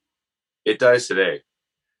 It Dies Today.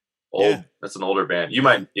 That's an older band. You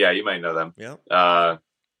might know them. Yeah.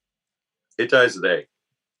 It Dies Today.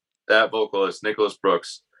 That vocalist, Nicholas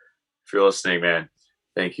Brooks. If you're listening, man,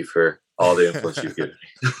 thank you for all the influence you've given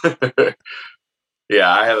me. Yeah,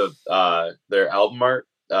 I have their album art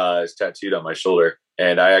is tattooed on my shoulder,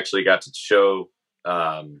 and I actually got to show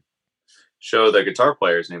the guitar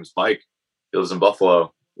player. His name's Mike. He lives in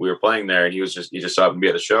Buffalo. We were playing there, and he just stopped and be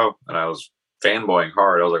at the show, and I was fanboying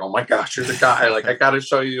hard. I was like, "Oh my gosh, you're the guy! Like, I got to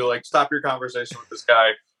show you. Like, stop your conversation with this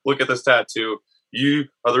guy. Look at this tattoo. You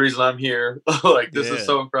are the reason I'm here. Like, this is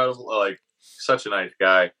so incredible. Like, such a nice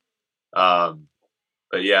guy."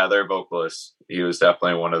 But yeah, their vocalist, he was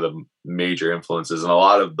definitely one of the major influences, and a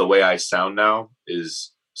lot of the way I sound now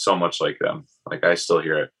is so much like them. Like, I still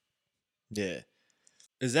hear it. Yeah.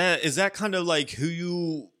 Is that kind of like who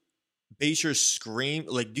you base your scream?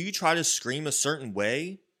 Like, do you try to scream a certain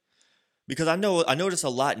way? Because I notice a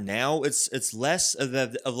lot now. It's less of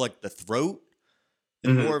like the throat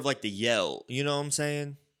and Hmm. more of like the yell. You know what I'm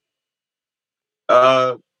saying?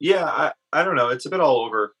 Yeah, I don't know. It's a bit all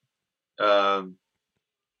over. Um,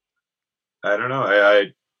 I don't know.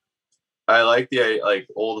 I like the like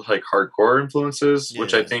old like hardcore influences,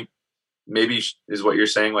 which I Yeah. think maybe is what you're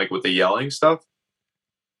saying, like with the yelling stuff.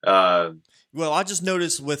 Uh, Well, I just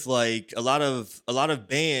noticed with like a lot of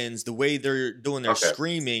bands, the way they're doing their okay.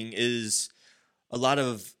 screaming is a lot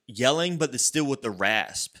of yelling, but it's still with the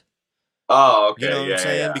rasp. Oh, You know okay. what I'm Yeah, yeah,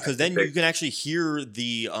 saying? yeah. I Because think then you can actually hear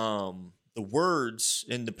the words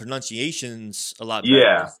and the pronunciations a lot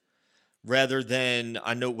yeah, better. Rather than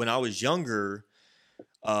I know when I was younger,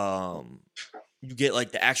 um, you get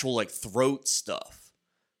like the actual like throat stuff.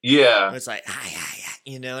 yeah, And it's like hi, hi, hi,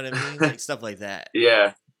 you know what I mean? Like stuff like that.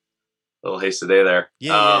 yeah. Little haste a day there.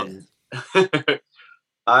 Yeah, yeah.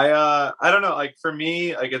 I don't know. Like for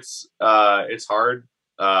me, like it's hard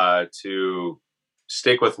to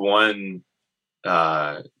stick with one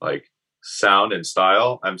like sound and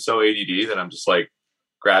style. I'm so ADD that I'm just like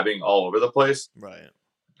grabbing all over the place. Right.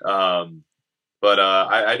 Um, but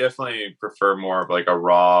I definitely prefer more of like a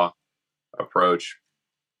raw approach.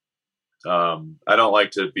 I don't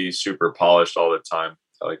like to be super polished all the time.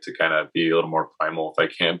 I like to kind of be a little more primal if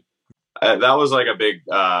I can. That was like a big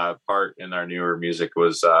part in our newer music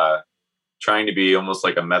was trying to be almost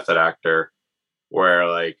like a method actor, where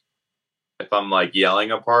like if I'm like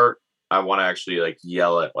yelling a part, I want to actually like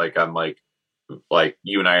yell it like I'm like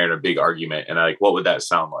you and I are in a big argument, and like what would that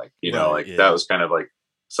sound like? You know, Right. like that Yeah. was kind of like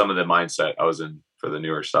some of the mindset I was in for the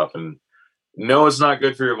newer stuff. And no, it's not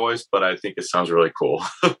good for your voice, but I think it sounds really cool.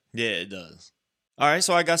 Yeah, it does. All right,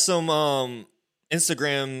 so I got some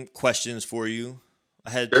Instagram questions for you.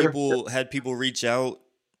 I Sure. had people reach out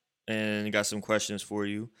and got some questions for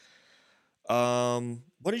you.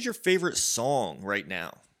 What is your favorite song right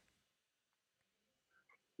now?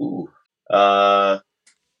 Ooh. Uh,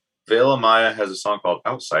 Vela Maya has a song called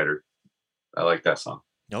Outsider. I like that song.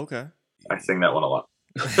 Okay. I sing that one a lot.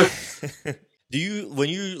 Do you when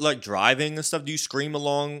you like driving and stuff, do you scream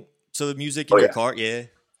along to the music in Oh your yeah, car? Yeah.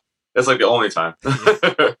 that's like the only time.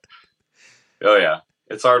 Yeah. Oh yeah,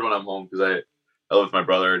 it's hard when I'm home because I live with my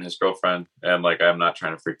brother and his girlfriend, and like I'm not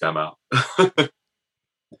trying to freak them out.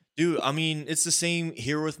 Dude, I mean, it's the same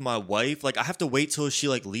here with my wife. Like I have to wait till she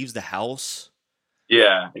like leaves the house.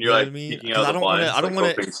 Yeah, and You you're know what I like mean? peeking out Because of the I blinds, don't like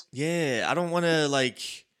want to, hoping. yeah, I don't want to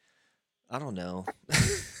like, I don't know.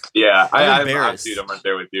 Yeah, I'm I'm dude, embarrassed. I'm right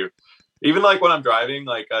there with you. Even like when I'm driving,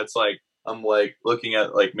 like it's like I'm like looking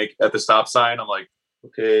at like make at the stop sign. I'm like,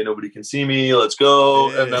 okay, nobody can see me. Let's go.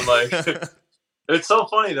 And Yeah. then like it's so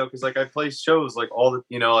funny though because like I play shows like all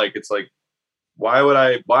the like it's like why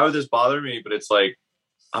would this bother me? But it's like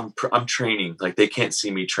I'm training. Like they can't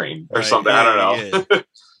see me train or Right. something. Yeah. I Yeah. don't Yeah. know.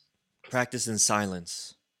 Practice in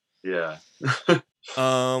silence. Yeah.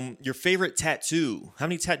 Your favorite tattoo? How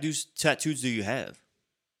many tattoos do you have?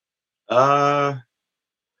 Uh,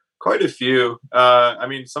 Quite a few. I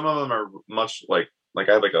mean, some of them are much like I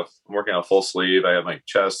have like I'm working on a full sleeve. I have my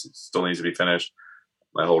chest, it still needs to be finished.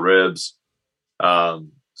 My whole ribs.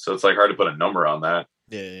 So it's like hard to put a number on that.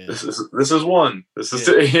 Yeah. Yeah. This is one. This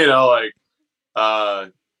is Yeah. like uh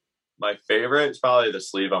my favorite is probably the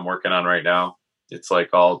sleeve I'm working on right now. It's like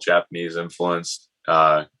all Japanese influenced.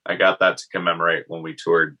 I got that to commemorate when we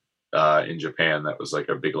toured in Japan. That was like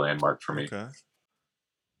a big landmark for me. Okay.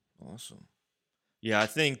 Awesome. Yeah, I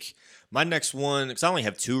think my next one, because I only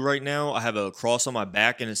have two right now. I have a cross on my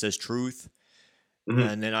back and it says truth. Hmm.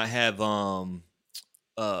 And then I have a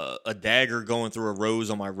dagger going through a rose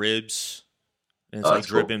on my ribs. And it's Oh, like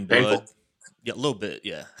that's cool. dripping blood. Painful. Yeah, a little bit,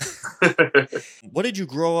 yeah. What did you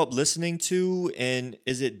grow up listening to and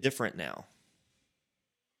is it different now?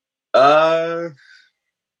 uh,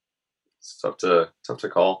 it's tough to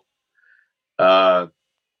call. Uh,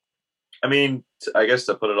 I mean, I guess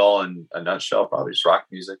to put it all in a nutshell, probably just rock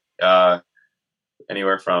music.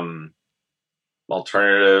 Anywhere from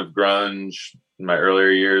alternative grunge in my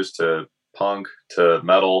earlier years to punk to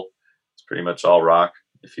metal. It's pretty much all rock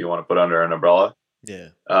if you want to put under an umbrella. Yeah.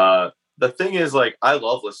 The thing is, like, I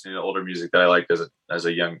love listening to older music that I liked as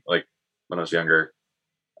a young, like when I was younger.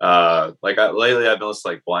 Lately I've been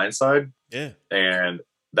listening to like Blindside, Yeah. and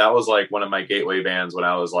that was like one of my gateway bands when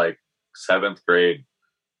I was like seventh grade.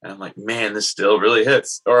 And I'm like, man, this still really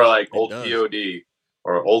hits. Or like It old does. POD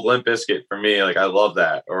or old Limp Bizkit for me. Like I love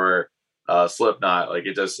that. Or Slipknot. Like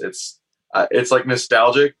it's like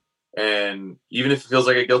nostalgic. And even if it feels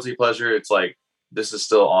like a guilty pleasure, it's like this is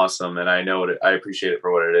still awesome, and I know I appreciate it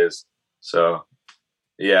for what it is. So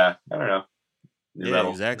yeah, I don't know. new Yeah,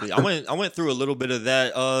 metal. exactly. I went through a little bit of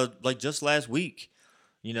that like just last week.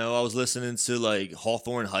 I was listening to like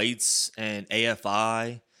Hawthorne Heights and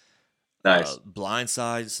AFI, Nice.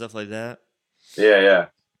 Blindside, stuff like that. Yeah.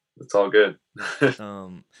 It's all good.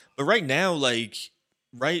 But right now, like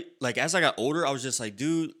as I got older, I was just like,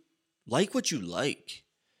 dude, like what you like,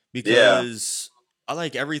 Yeah. because I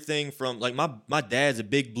like everything from like my dad's a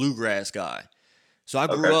big bluegrass guy, so I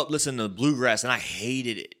Okay. grew up listening to bluegrass and I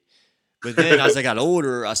hated it. But then as I got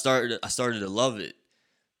older, I started to love it.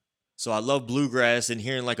 So I love bluegrass and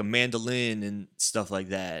hearing like a mandolin and stuff like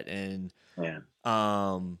that, and Man.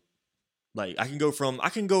 um, like I can go from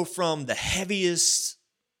the heaviest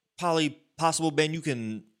probably possible band you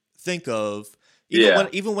can think of, Yeah.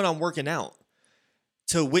 even when I'm working out,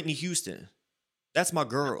 to Whitney Houston. That's my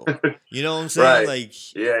girl. You know what I'm saying? Right.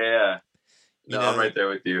 Like, Yeah. you No, I'm know, right there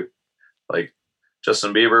with you. Like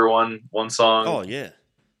Justin Bieber one song, oh yeah,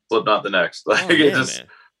 Slipknot the next. Like oh it yeah, just man.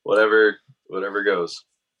 whatever goes.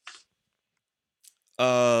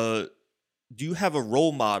 Uh, do you have a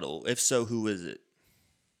role model? If so, who is it?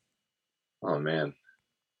 Oh man.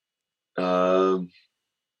 Um.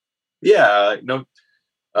 Yeah. No.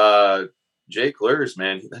 Uh. Jake Lurs,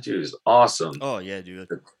 man, that dude is awesome. Oh yeah, dude.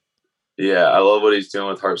 Yeah, I love what he's doing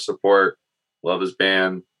with Heart Support. Love his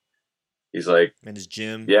band. He's like, And his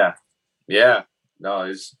gym. yeah.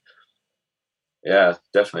 No,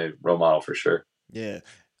 definitely a role model for sure. Yeah.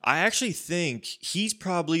 I actually think he's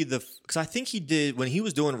probably because I think he did when he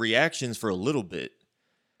was doing reactions for a little bit.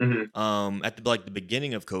 Mm-hmm. At the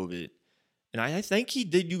beginning of COVID, and I think he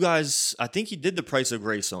did. I think he did the Price of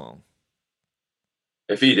Gray song.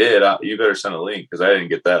 If he did, you better send a link because I didn't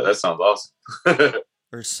get that. That sounds awesome.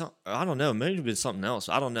 Or some, I don't know, maybe it been something else.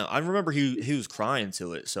 I don't know. I remember he was crying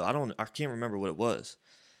to it, so I can't remember what it was.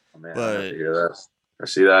 Oh, man, I have But to hear that. I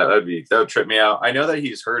see that. That would trip me out. I know that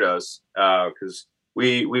he's heard us because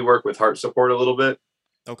we work with Heart Support a little bit,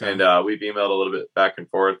 okay, and we've emailed a little bit back and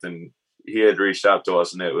forth, and he had reached out to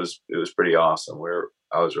us, and it was pretty awesome.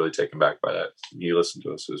 I was really taken back by that. He listened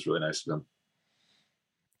to us. It was really nice of him.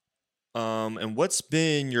 and what's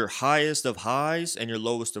been your highest of highs and your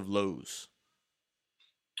lowest of lows?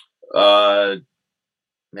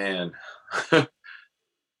 Man,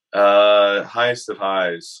 highest of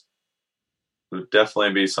highs would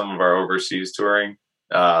definitely be some of our overseas touring,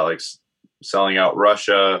 like selling out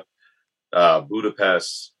Russia,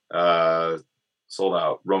 Budapest, sold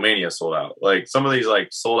out, Romania sold out. Like some of these like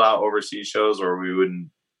sold out overseas shows where we wouldn't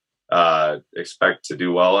expect to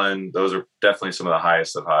do well in. Those are definitely some of the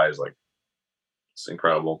highest of highs. Like it's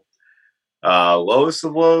incredible. Lowest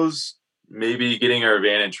of lows, maybe getting our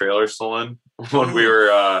van and trailer stolen when we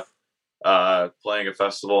were playing a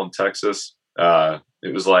festival in Texas.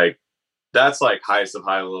 It was like that's like highest of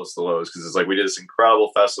high, lowest of lows, because it's like we did this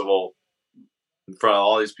incredible festival in front of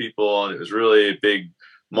all these people, and it was really a big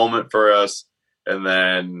moment for us. And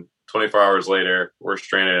then 24 hours later, we're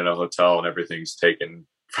stranded in a hotel and everything's taken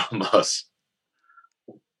from us.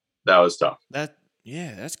 That was tough.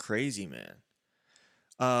 That's crazy, man.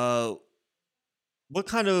 What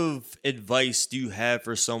kind of advice do you have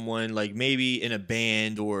for someone like maybe in a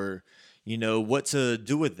band, or what to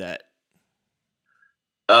do with that?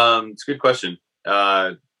 It's a good question.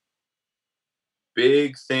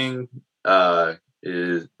 Big thing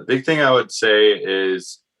is the big thing I would say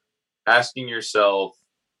is asking yourself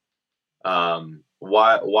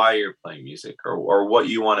why you're playing music, or what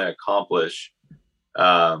you want to accomplish,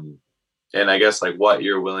 and I guess like what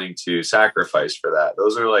you're willing to sacrifice for that.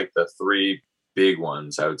 Those are like the three big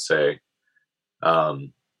ones, I would say.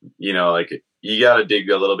 Like you got to dig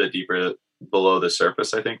a little bit deeper below the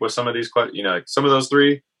surface, I think, with some of these questions. Like some of those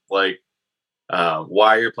three, like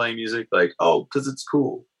why you're playing music, like, oh, because it's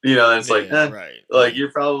cool, and it's Right. Like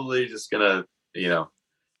you're probably just gonna,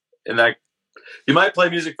 and that you might play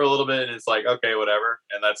music for a little bit and it's like, okay, whatever,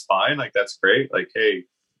 and that's fine, like that's great, like, hey,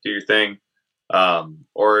 do your thing.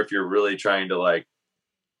 Or if you're really trying to like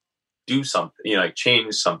do something, like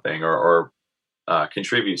change something, or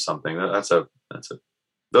contribute something,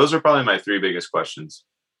 those are probably my three biggest questions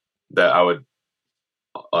that I would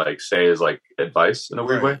like say is like advice in a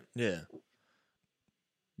weird way.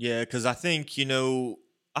 Yeah, because I think Soul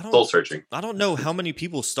searching. I don't know how many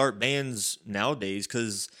people start bands nowadays,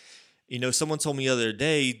 because someone told me the other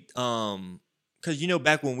day, because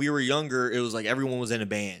back when we were younger, it was like everyone was in a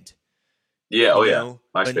band. Yeah. Yeah.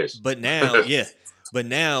 MySpace. But now, yeah. But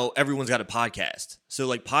now everyone's got a podcast. So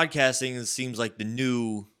like podcasting seems like the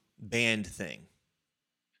new band thing.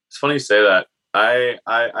 It's funny you say that. I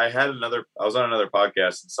was on another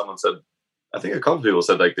podcast and someone said, I think a couple people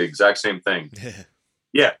said like the exact same thing.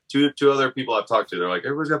 Yeah. Two other people I've talked to, they're like,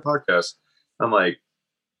 everybody's got podcasts. I'm like,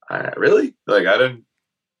 really? Like, I didn't.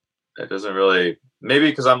 It doesn't really. Maybe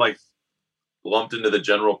because I'm like lumped into the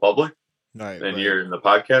general public, Right, and right. you're in the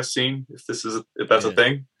podcast scene. If that's a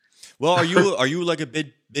thing. Well, are you like a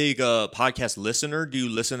big podcast listener? Do you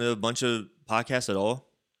listen to a bunch of podcasts at all?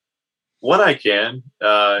 When I can,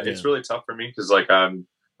 it's really tough for me because like I'm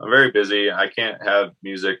very busy. I can't have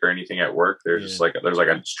music or anything at work. There's like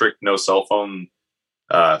a strict no cell phone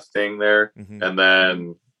thing there. Mm-hmm. And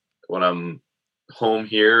then when I'm home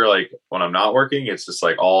here, like when I'm not working, it's just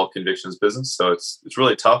like all convictions business. So it's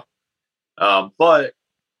really tough. But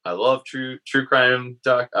I love true crime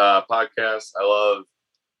podcasts. I love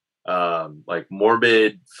like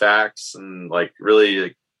morbid facts and like really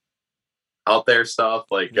like out there stuff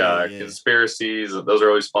like conspiracies. Those are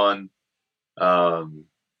always fun.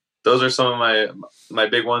 Those are some of my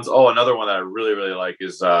big ones. Oh, another one that I really like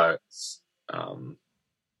is it's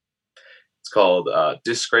called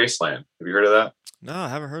Disgraceland. Have you heard of that? No, I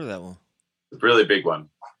haven't heard of that one. It's a really big one.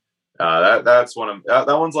 That's one of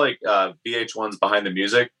that one's like VH1's Behind the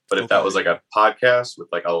Music, but if that was like a podcast with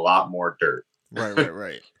like a lot more dirt.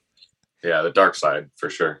 Right. Yeah, the dark side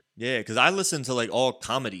for sure. Yeah, because I listen to like all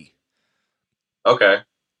comedy. Okay.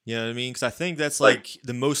 You know what I mean? Because I think that's like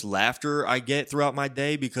the most laughter I get throughout my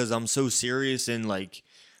day because I'm so serious and like,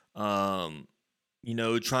 you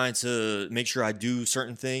know, trying to make sure I do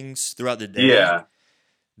certain things throughout the day. Yeah.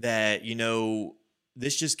 That, you know,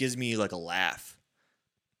 this just gives me like a laugh.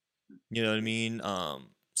 You know what I mean?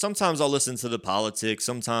 Sometimes I'll listen to the politics.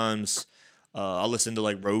 Sometimes I'll listen to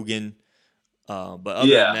like Rogan. But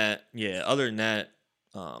other than that,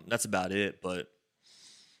 that's about it. But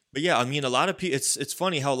yeah, I mean, a lot of people. It's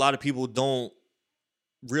funny how a lot of people don't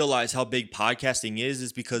realize how big podcasting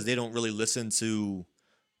is because they don't really listen to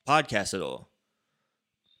podcasts at all.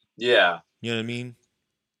 Yeah, you know what I mean.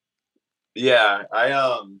 Yeah, I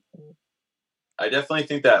definitely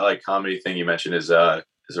think that like comedy thing you mentioned is a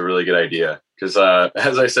really good idea because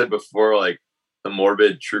as I said before, like the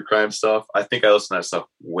morbid true crime stuff, I think I listen to that stuff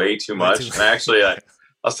way too much. And actually, I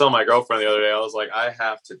was telling my girlfriend the other day, I was like, I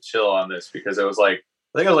have to chill on this because it was like.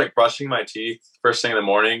 I think I was like brushing my teeth first thing in the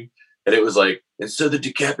morning, and it was like, and so the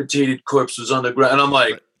decapitated corpse was on the ground. And I'm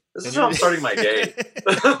like, this is how I'm starting my day.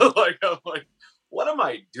 Like, I'm like, what am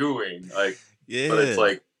I doing? Like, yeah. But it's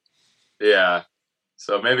like, yeah.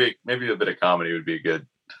 So maybe a bit of comedy would be good.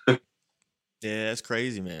 Yeah, that's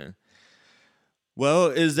crazy, man. Well,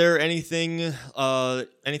 is there anything new,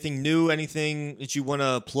 anything that you want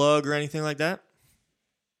to plug or anything like that?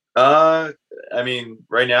 I mean,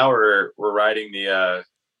 right now we're riding the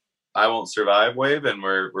I Won't Survive wave, and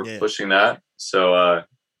we're pushing that. So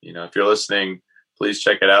you know, if you're listening, please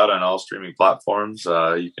check it out on all streaming platforms.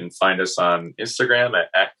 You can find us on Instagram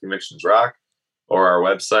at Convictions Rock or our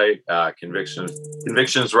website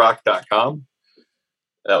convictionsrock.com.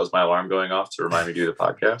 That was my alarm going off to remind me to do the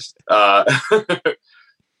podcast.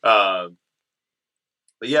 But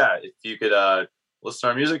yeah, if you could listen to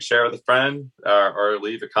our music, share with a friend, or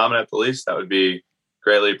leave a comment at the least, that would be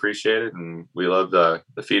greatly appreciated. And we love the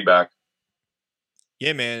feedback.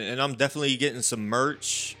 Yeah, man. And I'm definitely getting some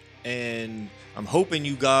merch, and I'm hoping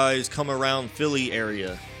you guys come around Philly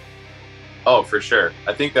area. Oh, for sure.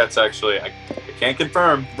 I think that's actually, I can't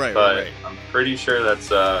confirm, but right. I'm pretty sure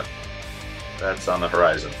that's on the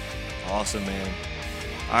horizon. Awesome, man.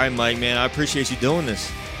 All right, Mike, man. I appreciate you doing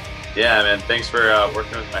this. Yeah, man. Thanks for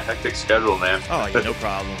working with my hectic schedule, man. Oh, yeah, no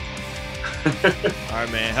problem. All right,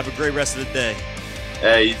 man. Have a great rest of the day.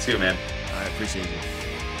 Hey, you too, man. All right, appreciate you.